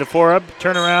side of the lane to Forup.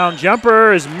 Turnaround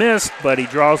jumper is missed, but he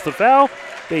draws the foul.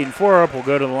 Baden Forup will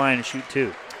go to the line and shoot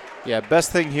 2. Yeah,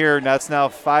 best thing here, that's now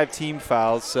 5 team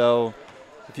fouls, so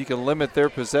if you can limit their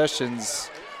possessions,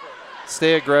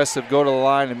 stay aggressive, go to the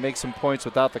line, and make some points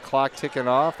without the clock ticking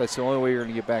off, that's the only way you're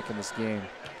going to get back in this game.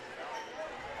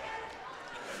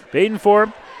 Baden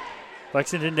Forup,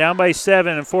 Lexington down by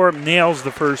 7, and Forup nails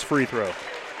the first free throw.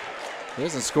 He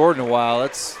hasn't scored in a while.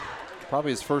 That's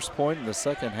probably his first point in the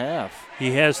second half.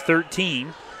 He has 13.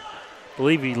 I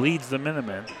believe he leads the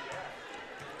Minutemen.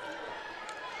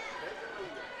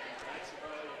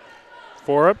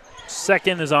 Forup,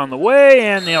 second is on the way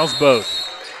and nails both.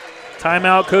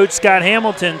 Timeout, Coach Scott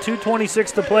Hamilton.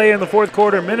 2:26 to play in the fourth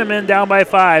quarter. Minutemen down by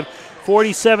 5,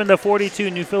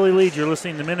 47-42. New Philly leads. You're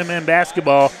listening to Minutemen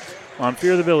basketball on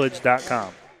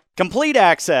fearthevillage.com. Complete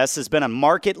Access has been a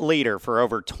market leader for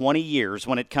over 20 years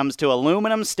when it comes to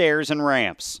aluminum stairs and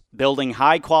ramps. Building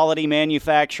high-quality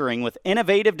manufacturing with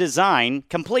innovative design,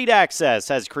 Complete Access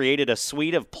has created a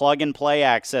suite of plug-and-play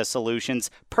access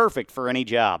solutions perfect for any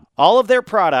job. All of their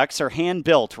products are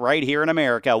hand-built right here in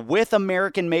America with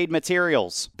American-made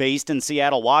materials. Based in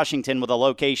Seattle, Washington, with a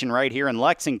location right here in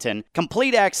Lexington,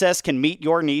 Complete Access can meet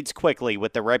your needs quickly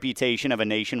with the reputation of a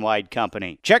nationwide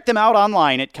company. Check them out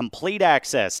online at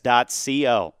CompleteAccess.co.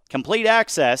 Complete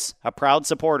Access, a proud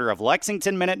supporter of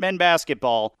Lexington Minutemen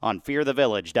basketball on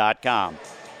fearthevillage.com.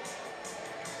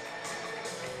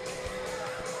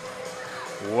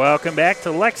 Welcome back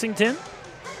to Lexington.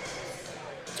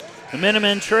 The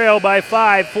Minutemen trail by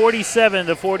 5,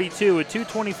 47-42, with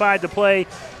 2:25 to play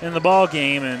in the ball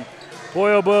game. And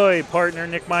boy, oh boy, partner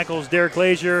Nick Michaels, Derek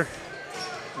Lazier,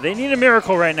 they need a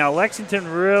miracle right now. Lexington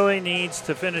really needs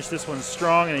to finish this one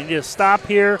strong, and they need to stop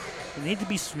here. They need to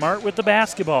be smart with the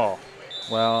basketball.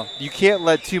 Well, you can't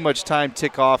let too much time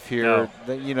tick off here.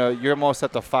 No. You know, you almost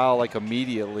have to foul like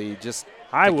immediately just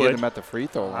to get him at the free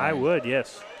throw line. I would,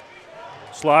 yes.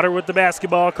 Slaughter with the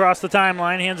basketball across the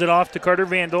timeline, hands it off to Carter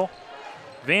Vandal.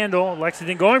 Vandal,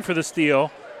 Lexington going for the steal.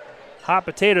 Hot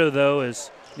potato, though, is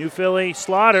New Philly.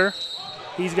 Slaughter,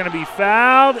 he's going to be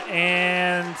fouled,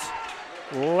 and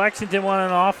Lexington won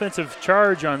an offensive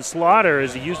charge on Slaughter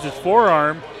as he used his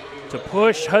forearm to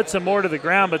push Hudson Moore to the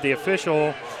ground, but the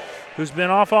official, who's been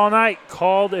off all night,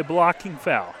 called a blocking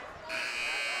foul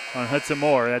on Hudson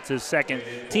Moore. That's his second.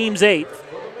 Team's 8th.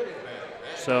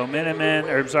 So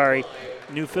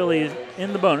New Philly is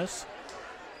in the bonus.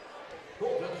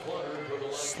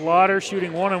 Slaughter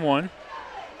shooting 1-1.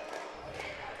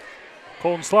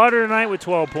 Colton Slaughter tonight with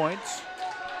 12 points.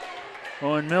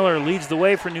 Owen Miller leads the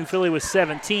way for New Philly with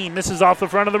 17. Misses off the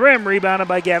front of the rim, rebounded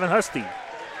by Gavin Husty.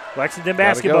 Lexington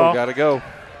basketball. Gotta go.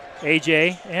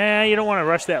 AJ, you don't want to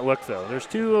rush that look, though. There's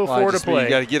 2:04 to play. You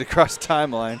got to get across the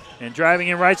timeline. And driving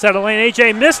in right side of the lane,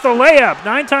 AJ missed the layup.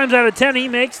 9 times out of 10, he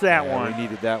makes that one. We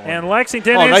needed that one. And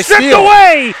Lexington is nice stripped steal.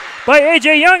 away by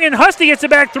AJ Young, and Husty gets it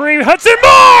back 3. Hudson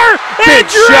Moore and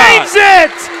drains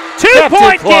it.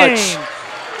 2-point game.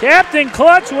 Captain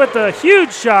Clutch with a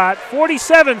huge shot.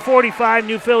 47-45,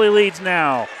 New Philly leads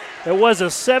now. It was a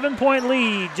 7-point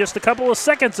lead just a couple of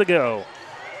seconds ago.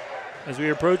 As we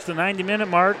approach the 90-minute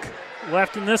mark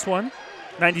left in this one.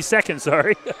 90 seconds,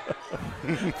 sorry.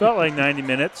 Felt like 90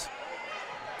 minutes.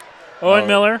 Owen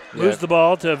Miller moves the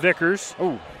ball to Vickers.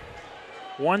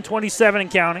 1:27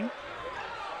 and counting.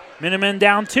 Minutemen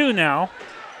down 2 now.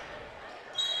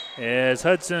 As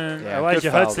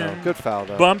Elijah Hudson good foul,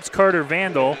 though. bumps Carter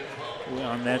Vandal.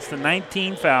 And that's the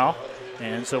 19th foul.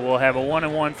 And so we'll have a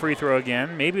 1-and-1 free throw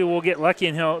again. Maybe we'll get lucky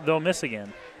and they'll miss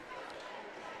again.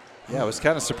 Yeah, I was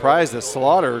kind of surprised that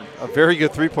Slaughter, a very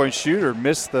good three-point shooter,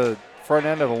 missed the front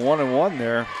end of a 1-and-1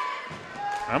 there.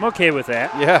 I'm okay with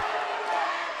that. Yeah.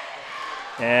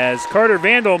 As Carter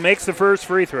Vandal makes the first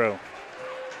free throw.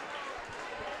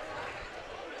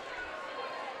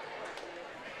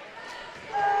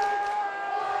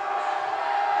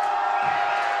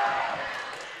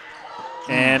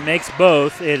 And makes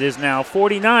both. It is now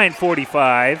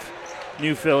 49-45,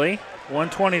 New Philly.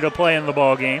 1:20 to play in the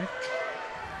ball game.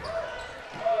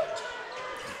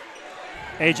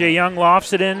 A.J. Young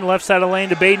lofts it in, left side of lane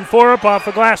to Baden Forup, off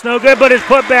the glass, no good, but his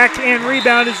putback and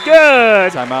rebound is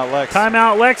good. Timeout Lex.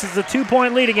 Timeout Lex is a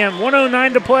 2-point lead again.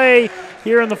 1:09 to play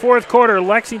here in the fourth quarter.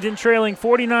 Lexington trailing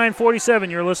 49-47.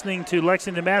 You're listening to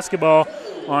Lexington Basketball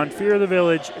on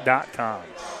fearofthevillage.com.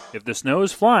 If the snow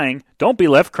is flying, don't be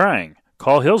left crying.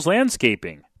 Call Hills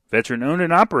Landscaping. Veteran-owned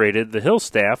and operated, the Hills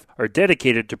staff are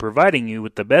dedicated to providing you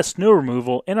with the best snow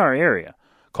removal in our area.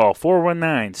 Call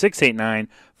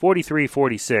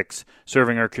 419-689-4346.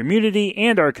 Serving our community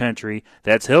and our country.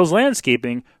 That's Hills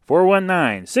Landscaping,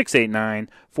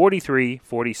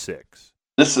 419-689-4346.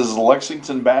 This is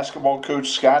Lexington basketball coach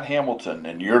Scott Hamilton,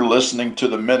 and you're listening to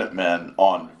the Minutemen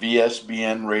on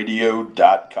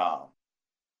VSBNradio.com.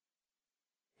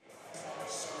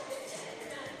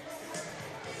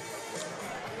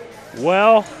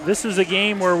 Well, this is a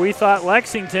game where we thought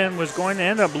Lexington was going to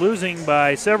end up losing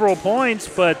by several points,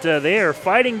 but they are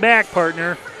fighting back,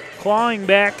 partner, clawing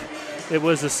back. It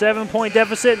was a 7-point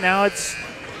deficit. Now it's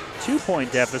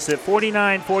 2-point deficit.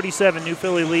 49-47, New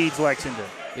Philly leads Lexington.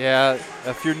 Yeah,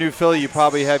 if you're New Philly, you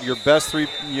probably have your best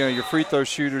your free throw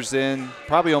shooters in.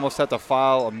 Probably almost have to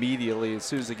foul immediately as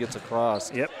soon as it gets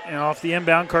across. Yep, and off the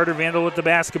inbound, Carter Vandal with the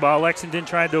basketball. Lexington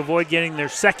tried to avoid getting their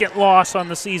second loss on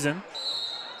the season.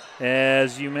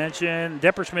 As you mentioned,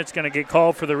 Depperschmidt's going to get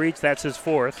called for the reach. That's his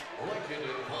fourth.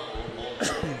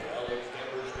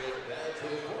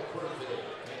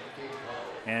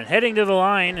 And heading to the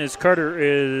line is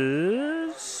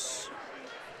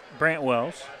Brant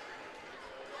Wells.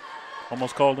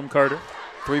 Almost called him Carter.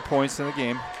 3 points in the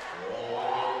game.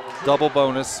 Double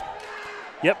bonus.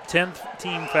 Yep, 10th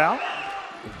team foul.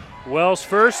 Wells'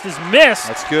 first is missed.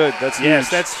 That's good. That's huge. Yes,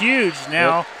 that's huge.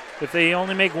 Now, Yep. If they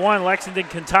only make one, Lexington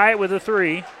can tie it with a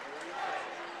 3.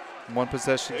 One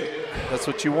possession. That's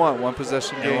what you want, one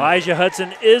possession game. Elijah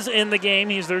Hudson is in the game.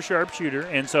 He's their sharpshooter,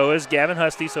 and so is Gavin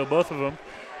Husty, so both of them.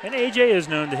 And A.J. is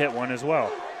known to hit one as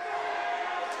well.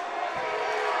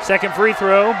 Second free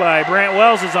throw by Brant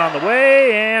Wells is on the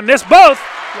way, and missed both.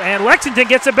 And Lexington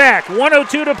gets it back.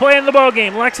 1:02 to play in the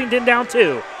ballgame. Lexington down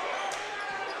 2.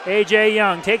 A.J.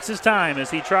 Young takes his time as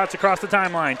he trots across the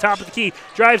timeline. Top of the key,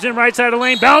 drives in right side of the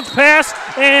lane, bounce pass,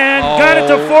 and got it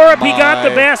to Forup. He got the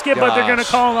basket, but they're going to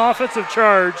call an offensive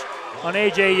charge on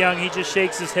A.J. Young. He just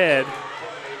shakes his head.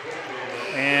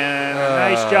 And a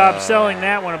nice job selling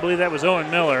that one. I believe that was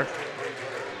Owen Miller.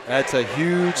 That's a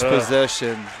huge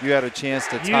possession. You had a chance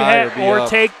to tie or up.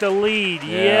 take the lead.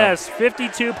 Yeah. Yes,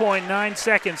 52.9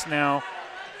 seconds now.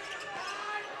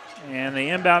 And they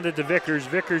inbounded to Vickers.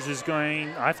 Vickers is going,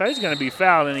 I thought he was going to be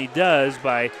fouled, and he does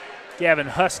by Gavin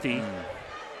Husty.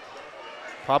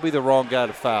 Probably the wrong guy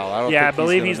to foul. I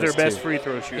believe he's their best free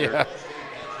throw shooter. Yeah.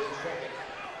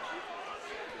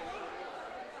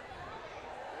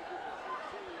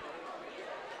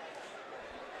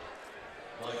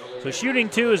 So shooting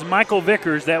 2 is Michael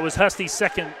Vickers. That was Husty's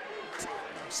second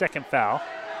foul.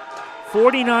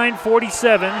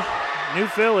 49-47. New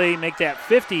Philly make that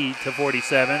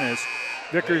 50-47 as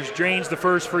Vickers drains the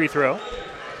first free throw.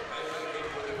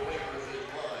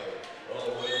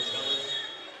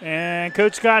 And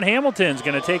Coach Scott Hamilton's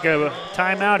going to take a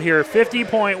timeout here.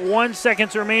 50.1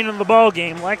 seconds remain in the ball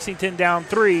game. Lexington down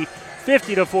 3,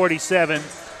 50-47.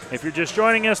 If you're just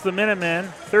joining us, the Minutemen,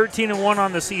 13-1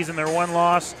 on the season. Their one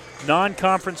loss,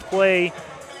 non-conference play,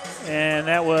 and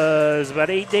that was about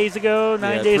 8 days ago,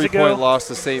 9 days ago. 3-point loss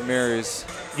to St. Mary's.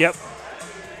 Yep.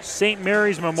 St.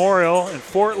 Mary's Memorial in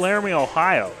Fort Laramie,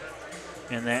 Ohio,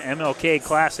 in the MLK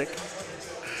Classic.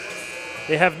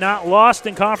 They have not lost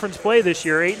in conference play this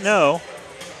year, 8-0.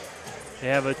 They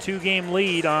have a 2-game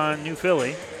lead on New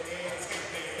Philly.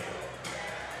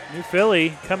 New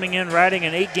Philly coming in riding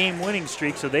an 8-game winning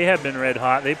streak, so they have been red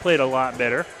hot. They played a lot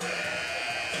better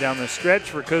down the stretch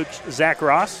for Coach Zach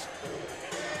Ross.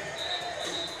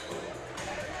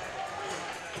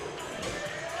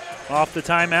 Off the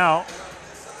timeout.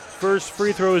 First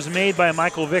free throw is made by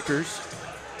Michael Vickers.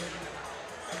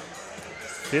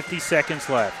 50 seconds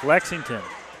left. Lexington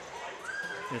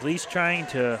at least trying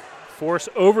to force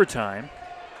overtime.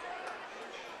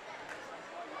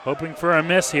 Hoping for a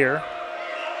miss here.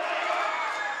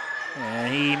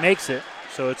 And he makes it.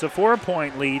 So it's a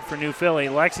 4-point lead for New Philly.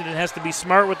 Lexington has to be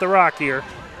smart with the rock here.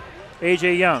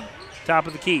 A.J. Young, top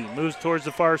of the key, moves towards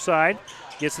the far side.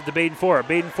 Gets it to Baden Forup.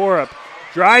 Baden Forup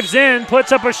drives in,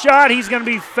 puts up a shot. He's going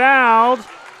to be fouled,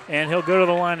 and he'll go to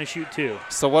the line to shoot 2.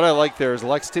 So what I like there is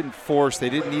Lexington forced. They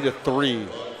didn't need a 3.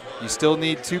 You still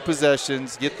need 2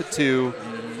 possessions, get the 2.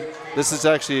 This is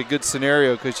actually a good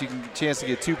scenario because you can get a chance to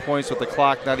get 2 points with the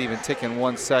clock not even ticking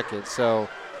 1 second. So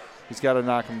he's got to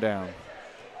knock him down.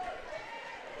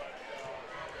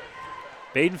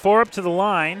 Baden Forup to the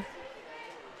line.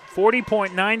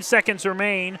 40.9 seconds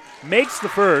remain. Makes the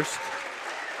first.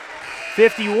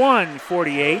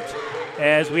 51-48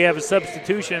 as we have a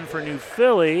substitution for New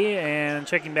Philly, and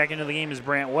checking back into the game is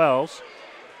Brant Wells.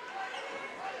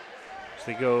 So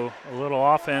they go a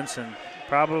little offense and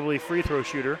probably free throw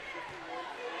shooter.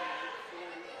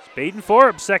 Baden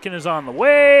Forup, second is on the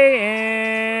way,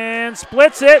 and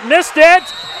splits it, missed it.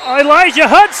 Elijah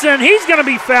Hudson, he's going to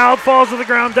be fouled, falls to the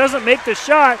ground, doesn't make the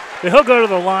shot, but he'll go to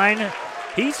the line.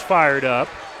 He's fired up.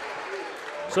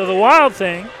 So the Wild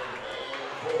thing,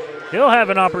 he'll have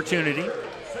an opportunity.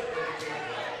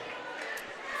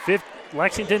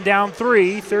 Lexington down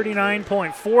 3,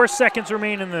 39.4 seconds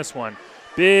remain in this one.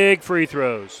 Big free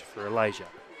throws for Elijah.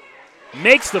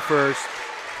 Makes the first,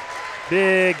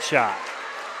 big shot.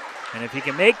 And if he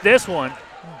can make this one,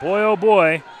 boy, oh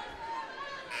boy,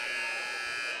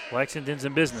 Lexington's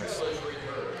in business.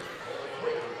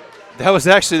 That was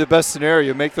actually the best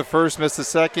scenario. Make the first, miss the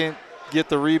second, get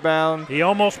the rebound. He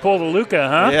almost pulled a Luka,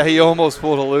 huh? Yeah, he almost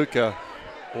pulled a Luka.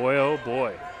 Boy, oh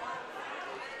boy.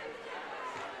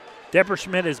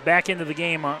 Depperschmidt is back into the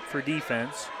game for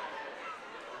defense.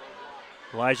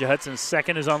 Elijah Hudson's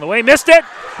second is on the way. Missed it.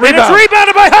 Rebound. And it's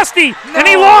rebounded by Husty. No. And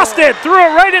he lost it. Threw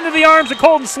it right into the arms of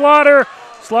Colton Slaughter.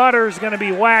 Slaughter is going to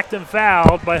be whacked and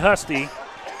fouled by Husty.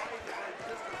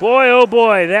 Boy, oh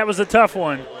boy, that was a tough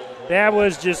one. That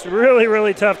was just really,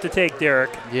 really tough to take, Derek.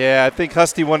 Yeah, I think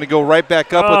Husty wanted to go right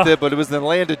back up with it, but it was in the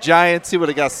land of giants. He would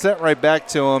have got sent right back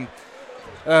to him.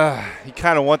 You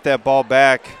kind of want that ball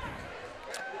back.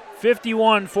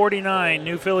 51-49,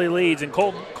 New Philly leads, and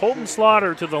Colton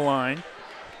Slaughter to the line.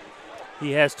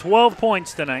 He has 12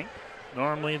 points tonight,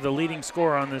 normally the leading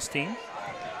scorer on this team.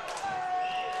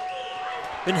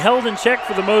 Been held in check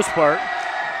for the most part.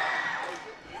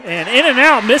 And in and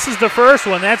out, misses the first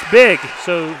one. That's big,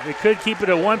 so it could keep it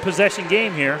a one-possession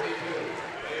game here.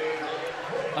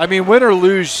 I mean, win or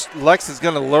lose, Lex is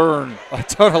going to learn a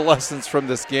ton of lessons from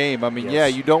this game. I mean, Yes. Yeah,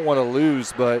 you don't want to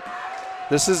lose, but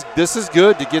this is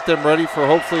good to get them ready for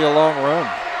hopefully a long run.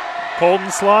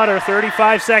 Colton Slaughter,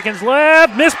 35 seconds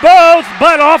left. Missed both,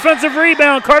 but offensive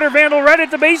rebound. Carter Vandal right at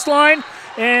the baseline.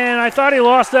 And I thought he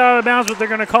lost out of bounds, but they're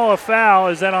going to call a foul.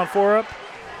 Is that on Forup?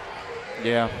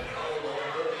 Yeah.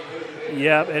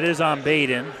 Yep, it is on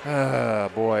Baden.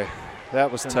 Boy,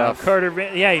 that was tough.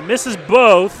 He misses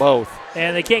both. Both.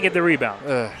 And they can't get the rebound.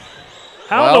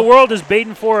 How Well- in the world does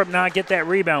Baden Forup not get that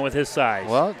rebound with his size?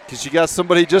 Well, because you got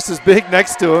somebody just as big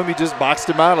next to him. He just boxed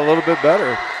him out a little bit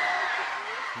better.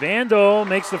 Vandal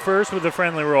makes the first with a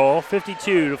friendly roll,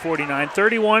 52-49.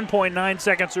 31.9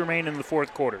 seconds remain in the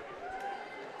fourth quarter.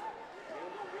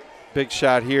 Big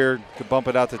shot here to bump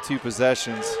it out to 2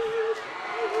 possessions.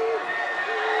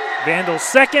 Vandal's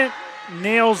second,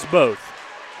 nails both.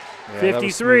 Yeah, that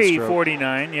was smooth stroke.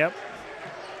 53-49, yep.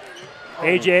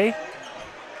 AJ, a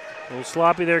little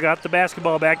sloppy there, got the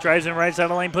basketball back, drives in right side of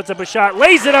the lane, puts up a shot,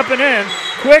 lays it up and in.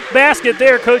 Quick basket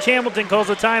there. Coach Hamilton calls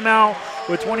a timeout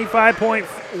with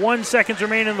 25.1 seconds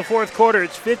remaining in the fourth quarter.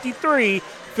 It's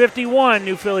 53-51.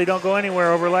 New Philly, don't go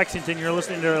anywhere over Lexington. You're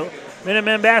listening to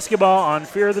Minutemen Basketball on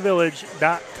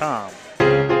fearofthevillage.com.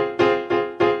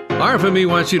 RFME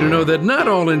wants you to know that not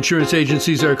all insurance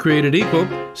agencies are created equal.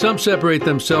 Some separate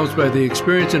themselves by the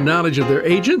experience and knowledge of their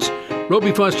agents.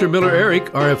 Roby Foster Miller Eric,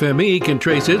 RFME, can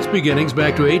trace its beginnings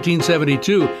back to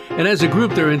 1872, and as a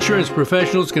group, their insurance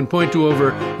professionals can point to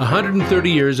over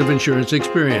 130 years of insurance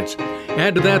experience.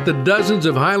 Add to that the dozens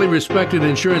of highly respected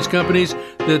insurance companies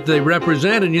that they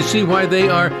represent, and you see why they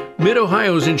are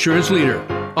Mid-Ohio's insurance leader,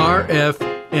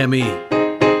 RFME.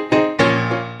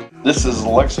 This is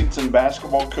Lexington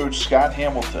basketball coach Scott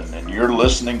Hamilton, and you're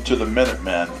listening to the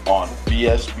Minutemen on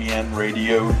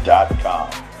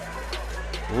VSBNradio.com.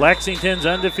 Lexington's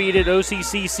undefeated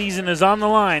OCC season is on the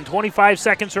line. 25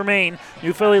 seconds remain.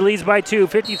 New Philly leads by 2,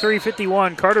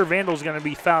 53-51. Carter Vandal's going to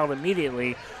be fouled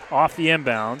immediately off the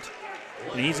inbound,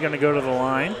 and he's going to go to the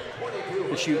line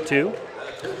to shoot 2.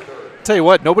 Tell you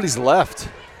what, nobody's left.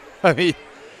 I mean,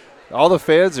 all the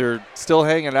fans are still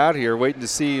hanging out here waiting to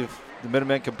see if the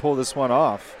Minutemen can pull this one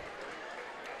off.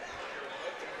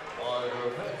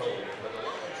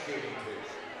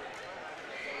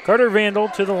 Carter Vandal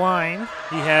to the line.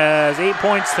 He has 8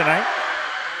 points tonight.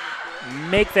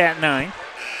 Make that 9.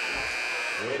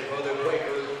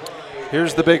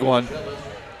 Here's the big one.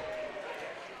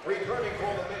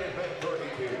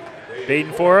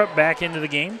 Baden Forup back into the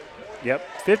game. Yep,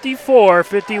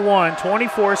 54-51,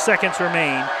 24 seconds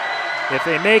remain. If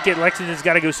they make it, Lexington's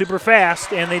got to go super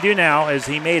fast, and they do now as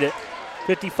he made it.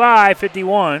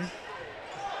 55-51.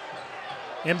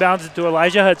 Inbounds it to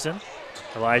Elijah Hudson.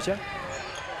 Elijah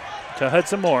to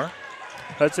Hudson Moore.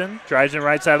 Hudson drives in the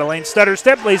right side of the lane. Stutter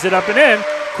step, lays it up and in.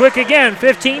 Quick again,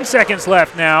 15 seconds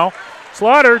left now.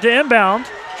 Slaughter to inbound.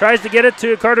 Tries to get it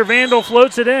to Carter Vandal,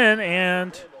 floats it in,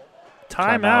 and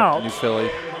timeout. New Philly.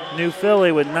 New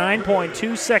Philly with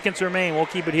 9.2 seconds remain. We'll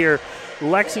keep it here.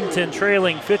 Lexington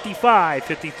trailing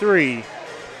 55-53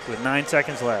 with 9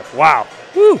 seconds left. Wow.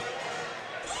 Woo!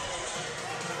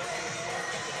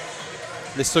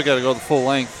 They still got to go the full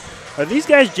length. Are these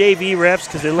guys JV refs?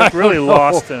 Because they look really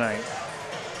lost tonight.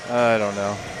 I don't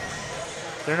know.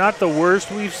 They're not the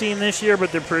worst we've seen this year,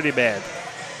 but they're pretty bad.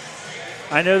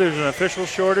 I know there's an official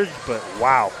shortage, but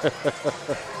wow.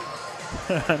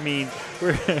 I mean,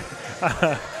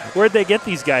 where'd they get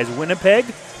these guys? Winnipeg?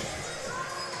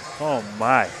 Oh,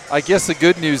 my. I guess the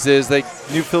good news is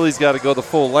New Philly's got to go the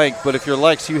full length, but if you're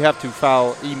Lex, you have to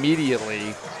foul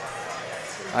immediately.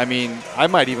 I mean, I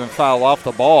might even foul off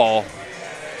the ball.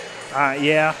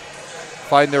 Yeah.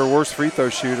 Find their worst free throw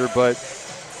shooter, but,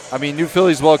 I mean, New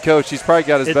Philly's well coached. He's probably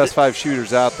got his best 5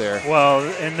 shooters out there. Well,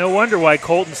 and no wonder why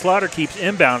Colton Slaughter keeps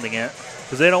inbounding it,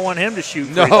 because they don't want him to shoot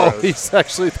free No, throws. he's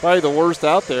actually probably the worst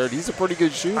out there, and he's a pretty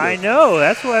good shooter. I know.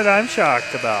 That's what I'm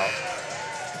shocked about.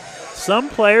 Some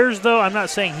players, though, I'm not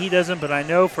saying he doesn't, but I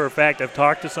know for a fact I've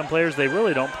talked to some players, they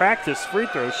really don't practice free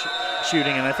throw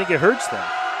shooting, and I think it hurts them.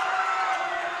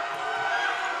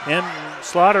 And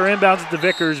Slaughter inbounds it to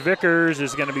Vickers. Vickers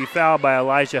is going to be fouled by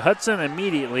Elijah Hudson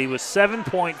immediately with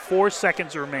 7.4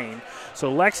 seconds remain.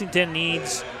 So Lexington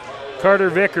needs Carter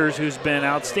Vickers, who's been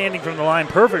outstanding from the line,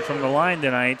 perfect from the line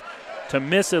tonight, to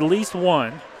miss at least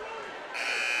one.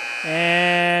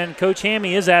 And Coach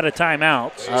Hammy is out of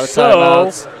timeouts. Out of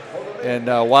timeouts. And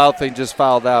Wild Thing just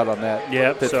fouled out on that.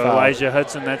 Yep, so foul. Elijah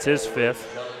Hudson, that's his 5th.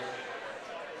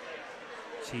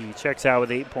 He checks out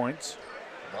with 8 points.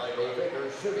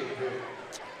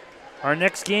 Our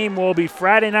next game will be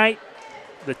Friday night.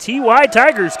 The TY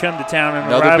Tigers come to town in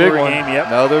a rivalry game. Yep.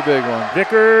 Another big one.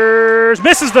 Vickers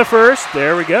misses the first.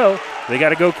 There we go. They got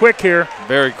to go quick here.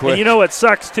 Very quick. And you know what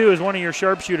sucks, too, is one of your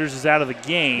sharpshooters is out of the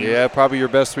game. Yeah, probably your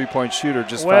best three-point shooter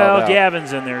just fouled out. Well,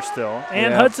 Gavin's in there still.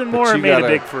 And yeah, Hudson Moore made a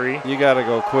big free. You got to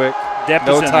go quick. Depp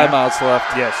no is in timeouts there.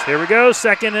 left. Yes, here we go.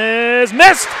 Second is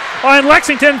missed on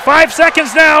Lexington. 5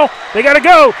 seconds now. They got to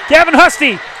go. Gavin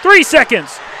Husty, 3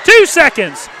 seconds. 2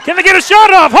 seconds. Can they get a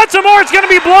shot off? Hudson Moore, it's going to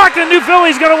be blocked, and New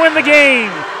Philly's going to win the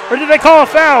game. Or did they call a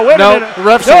foul? Wait a minute. The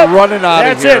refs are running out of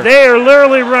here. That's it. They are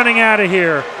literally running out of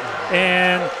here.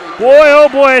 And boy, oh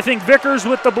boy, I think Vickers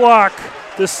with the block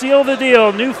to seal the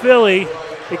deal. New Philly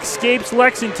escapes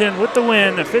Lexington with the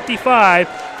win at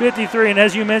 55-53. And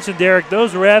as you mentioned, Derek,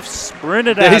 those refs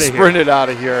sprinted out of here. They sprinted out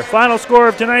of here. Final score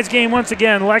of tonight's game, once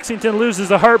again, Lexington loses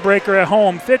the heartbreaker at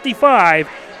home,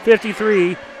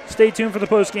 55-53. Stay tuned for the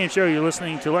post-game show. You're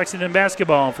listening to Lexington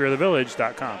Basketball on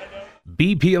FearTheVillage.com.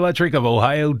 BP Electric of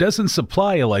Ohio doesn't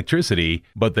supply electricity,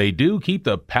 but they do keep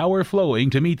the power flowing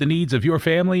to meet the needs of your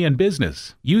family and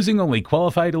business. Using only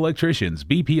qualified electricians,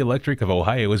 BP Electric of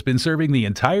Ohio has been serving the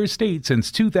entire state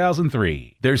since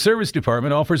 2003. Their service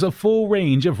department offers a full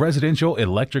range of residential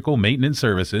electrical maintenance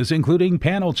services, including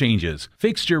panel changes,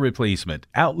 fixture replacement,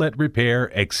 outlet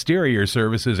repair, exterior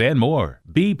services, and more.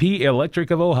 BP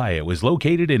Electric of Ohio is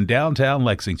located in downtown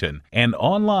Lexington and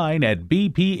online at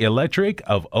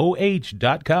bpelectricofoh.com.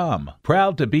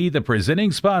 Proud to be the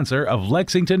presenting sponsor of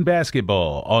Lexington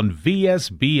Basketball on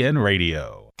VSBN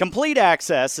Radio. Complete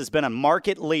Access has been a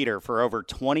market leader for over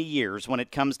 20 years when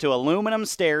it comes to aluminum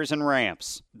stairs and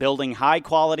ramps. Building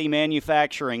high-quality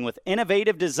manufacturing with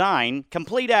innovative design,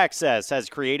 Complete Access has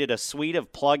created a suite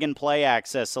of plug-and-play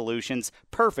access solutions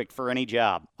perfect for any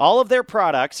job. All of their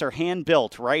products are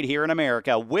hand-built right here in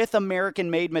America with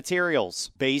American-made materials.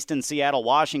 Based in Seattle,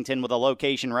 Washington, with a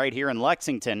location right here in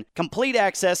Lexington, Complete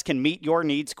Access can meet your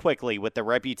needs quickly with the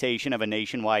reputation of a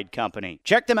nationwide company.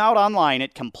 Check them out online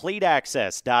at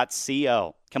CompleteAccess.co.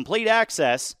 Complete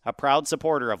Access, a proud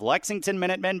supporter of Lexington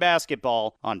Minutemen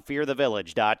basketball on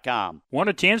FearTheVillage.com. Want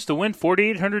a chance to win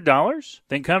 $4,800?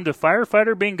 Then come to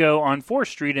Firefighter Bingo on 4th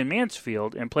Street in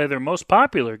Mansfield and play their most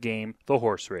popular game, the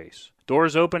horse race.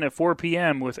 Doors open at 4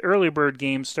 p.m. with early bird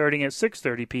games starting at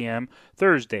 6:30 p.m.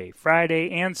 Thursday,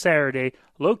 Friday, and Saturday,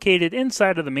 located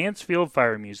inside of the Mansfield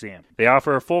Fire Museum. They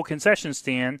offer a full concession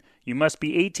stand. You must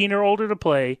be 18 or older to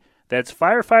play. That's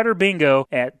Firefighter Bingo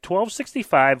at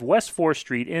 1265 West 4th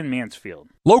Street in Mansfield.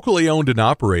 Locally owned and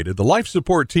operated, the Life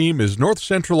Support Team is North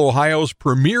Central Ohio's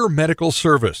premier medical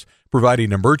service,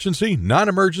 providing emergency,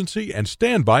 non-emergency, and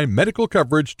standby medical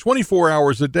coverage 24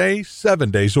 hours a day, 7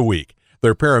 days a week.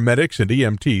 Their paramedics and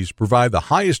EMTs provide the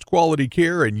highest quality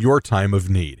care in your time of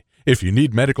need. If you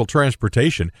need medical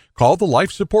transportation, call the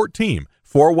Life Support Team,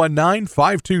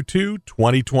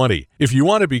 419-522-2020. If you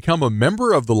want to become a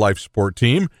member of the Life Support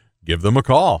Team, give them a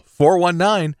call,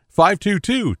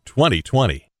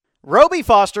 419-522-2020. Roby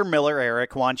Foster Miller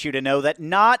Eric wants you to know that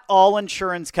not all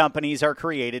insurance companies are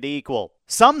created equal.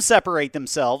 Some separate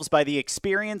themselves by the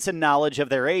experience and knowledge of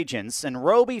their agents, and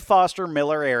Roby Foster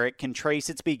Miller Eric can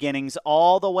trace its beginnings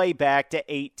all the way back to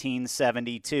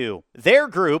 1872. Their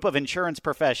group of insurance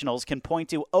professionals can point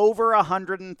to over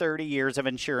 130 years of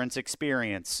insurance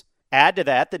experience. Add to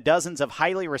that the dozens of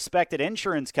highly respected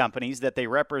insurance companies that they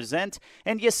represent,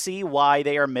 and you see why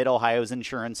they are Mid-Ohio's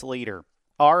insurance leader.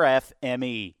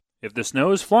 RFME. If the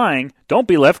snow is flying, don't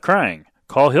be left crying.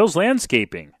 Call Hills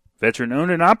Landscaping. Veteran-owned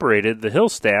and operated, the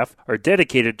Hills staff are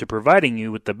dedicated to providing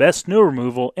you with the best snow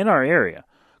removal in our area.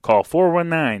 Call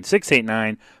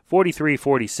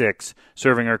 419-689-4346.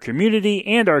 Serving our community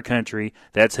and our country,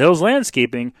 that's Hills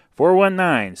Landscaping,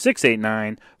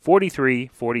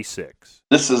 419-689-4346.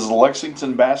 This is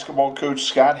Lexington basketball coach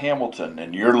Scott Hamilton,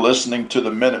 and you're listening to the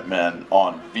Minutemen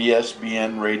on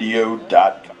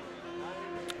VSBNradio.com.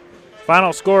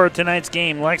 Final score of tonight's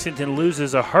game, Lexington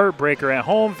loses a heartbreaker at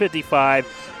home,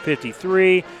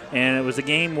 55-53, and it was a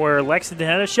game where Lexington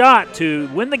had a shot to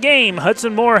win the game.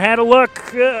 Hudson Moore had a look,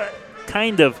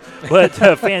 kind of, but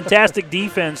fantastic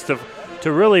defense to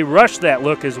really rush that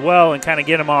look as well and kind of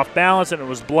get him off balance, and it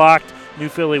was blocked. New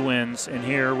Philly wins, and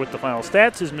here with the final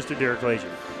stats is Mr. Derek Glazier.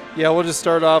 Yeah, we'll just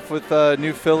start off with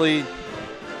New Philly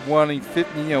won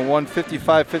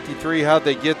 55-53. How'd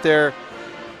they get there?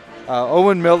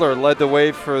 Owen Miller led the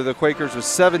way for the Quakers with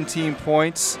 17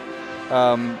 points.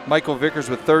 Michael Vickers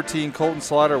with 13. Colton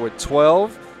Slaughter with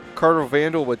 12. Carter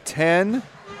Vandal with 10.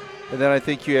 And then I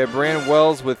think you had Brandon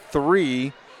Wells with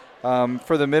 3.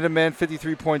 For the Minutemen,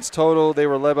 53 points total. They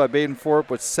were led by Baden Forup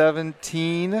with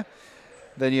 17.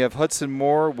 Then you have Hudson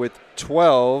Moore with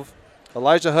 12.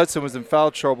 Elijah Hudson was in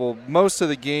foul trouble most of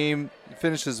the game. He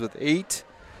finishes with 8.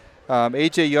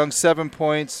 A.J. Young, 7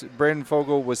 points. Brandon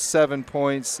Fogel was 7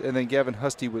 points. And then Gavin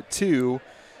Husty with 2.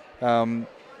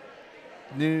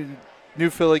 New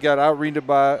Philly got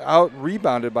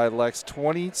out-rebounded by Lex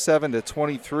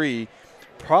 27-23.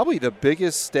 Probably the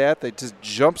biggest stat that just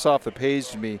jumps off the page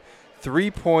to me.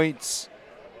 3-point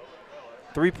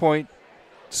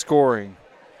scoring.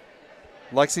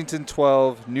 Lexington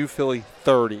 12, New Philly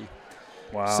 30.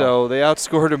 Wow. So they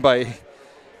outscored him by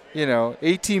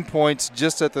 18 points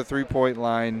just at the 3-point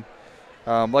line.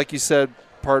 Like you said,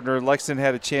 partner, Lexington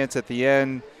had a chance at the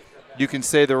end. You can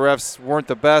say the refs weren't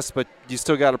the best, but you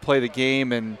still got to play the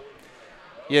game. And,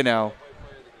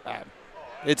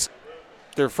 it's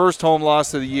their first home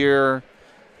loss of the year.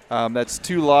 That's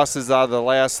 2 losses out of the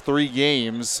last 3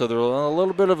 games. So they're a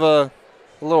little bit of a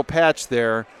little patch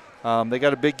there. They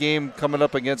got a big game coming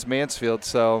up against Mansfield.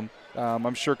 So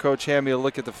I'm sure Coach Hammy will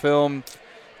look at the film,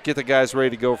 get the guys ready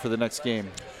to go for the next game.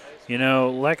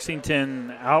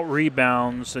 Lexington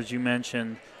out-rebounds, as you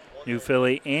mentioned, New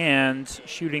Philly, and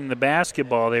shooting the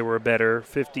basketball, they were better,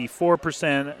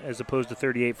 54% as opposed to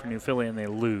 38% for New Philly, and they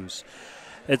lose.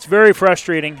 It's very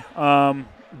frustrating,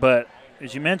 but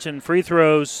as you mentioned, free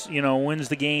throws, wins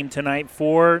the game tonight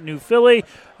for New Philly,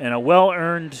 and a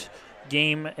well-earned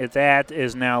game at that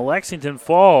is now Lexington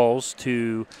falls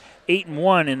to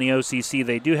 8-1 in the OCC.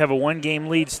 They do have a 1-game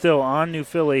lead still on New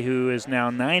Philly, who is now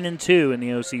 9-2 in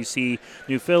the OCC.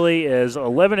 New Philly is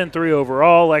 11-3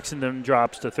 overall. Lexington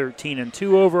drops to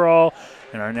 13-2 overall.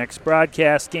 And our next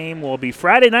broadcast game will be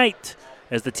Friday night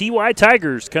as the TY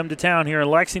Tigers come to town here in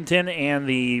Lexington, and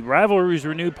the rivalry's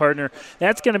renewed, partner.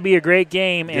 That's going to be a great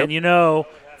game. Yep. And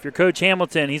if you're Coach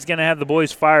Hamilton, he's going to have the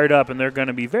boys fired up, and they're going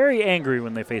to be very angry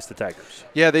when they face the Tigers.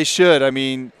 Yeah, they should. I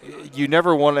mean, you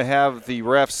never want to have the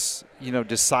refs,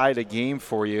 decide a game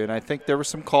for you. And I think there were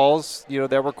some calls,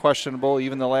 that were questionable.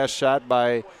 Even the last shot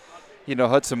by,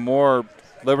 Hudson Moore,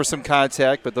 there was some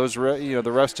contact, but those, the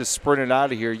refs just sprinted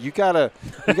out of here. You gotta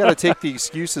take the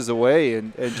excuses away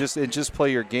and just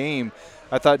play your game.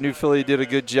 I thought New Philly did a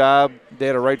good job. They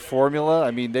had a right formula.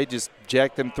 I mean, they just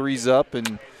jacked them threes up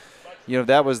and.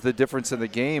 That was the difference in the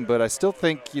game. But I still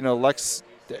think, Lex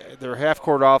their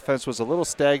half-court offense was a little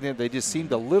stagnant. They just seemed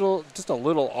just a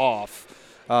little off.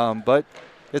 But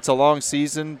it's a long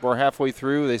season. We're halfway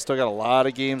through. They still got a lot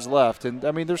of games left. And,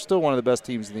 I mean, they're still one of the best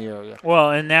teams in the area.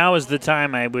 Well, and now is the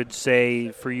time, I would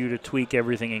say, for you to tweak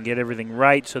everything and get everything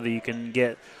right so that you can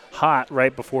get hot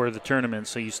right before the tournament.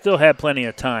 So you still have plenty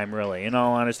of time, really. In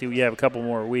all honesty, you have a couple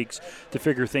more weeks to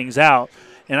figure things out.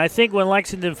 And I think when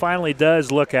Lexington finally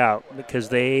does look out, because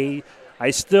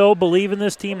I still believe in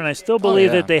this team, and I still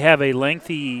believe that they have a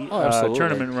lengthy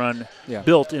tournament run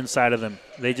built inside of them.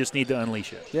 They just need to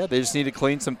unleash it. Yeah, they just need to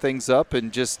clean some things up,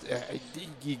 and just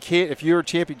you can't. If you're a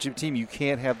championship team, you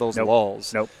can't have those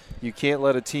lulls. Nope. You can't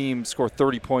let a team score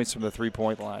 30 points from the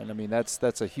three-point line. I mean,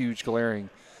 that's a huge glaring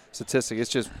statistic. It's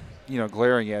just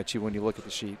glaring at you when you look at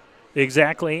the sheet.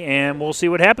 Exactly, and we'll see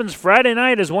what happens Friday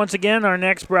night. As once again, our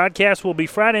next broadcast will be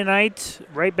Friday night,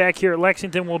 right back here at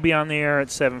Lexington. We'll be on the air at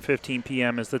 7:15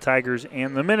 p.m. as the Tigers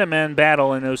and the Minutemen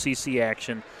battle in OCC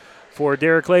action. For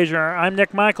Derek Lazier, I'm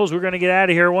Nick Michaels. We're going to get out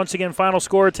of here. Once again, final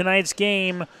score of tonight's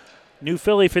game, New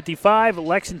Philly 55,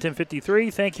 Lexington 53.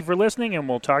 Thank you for listening, and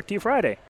we'll talk to you Friday.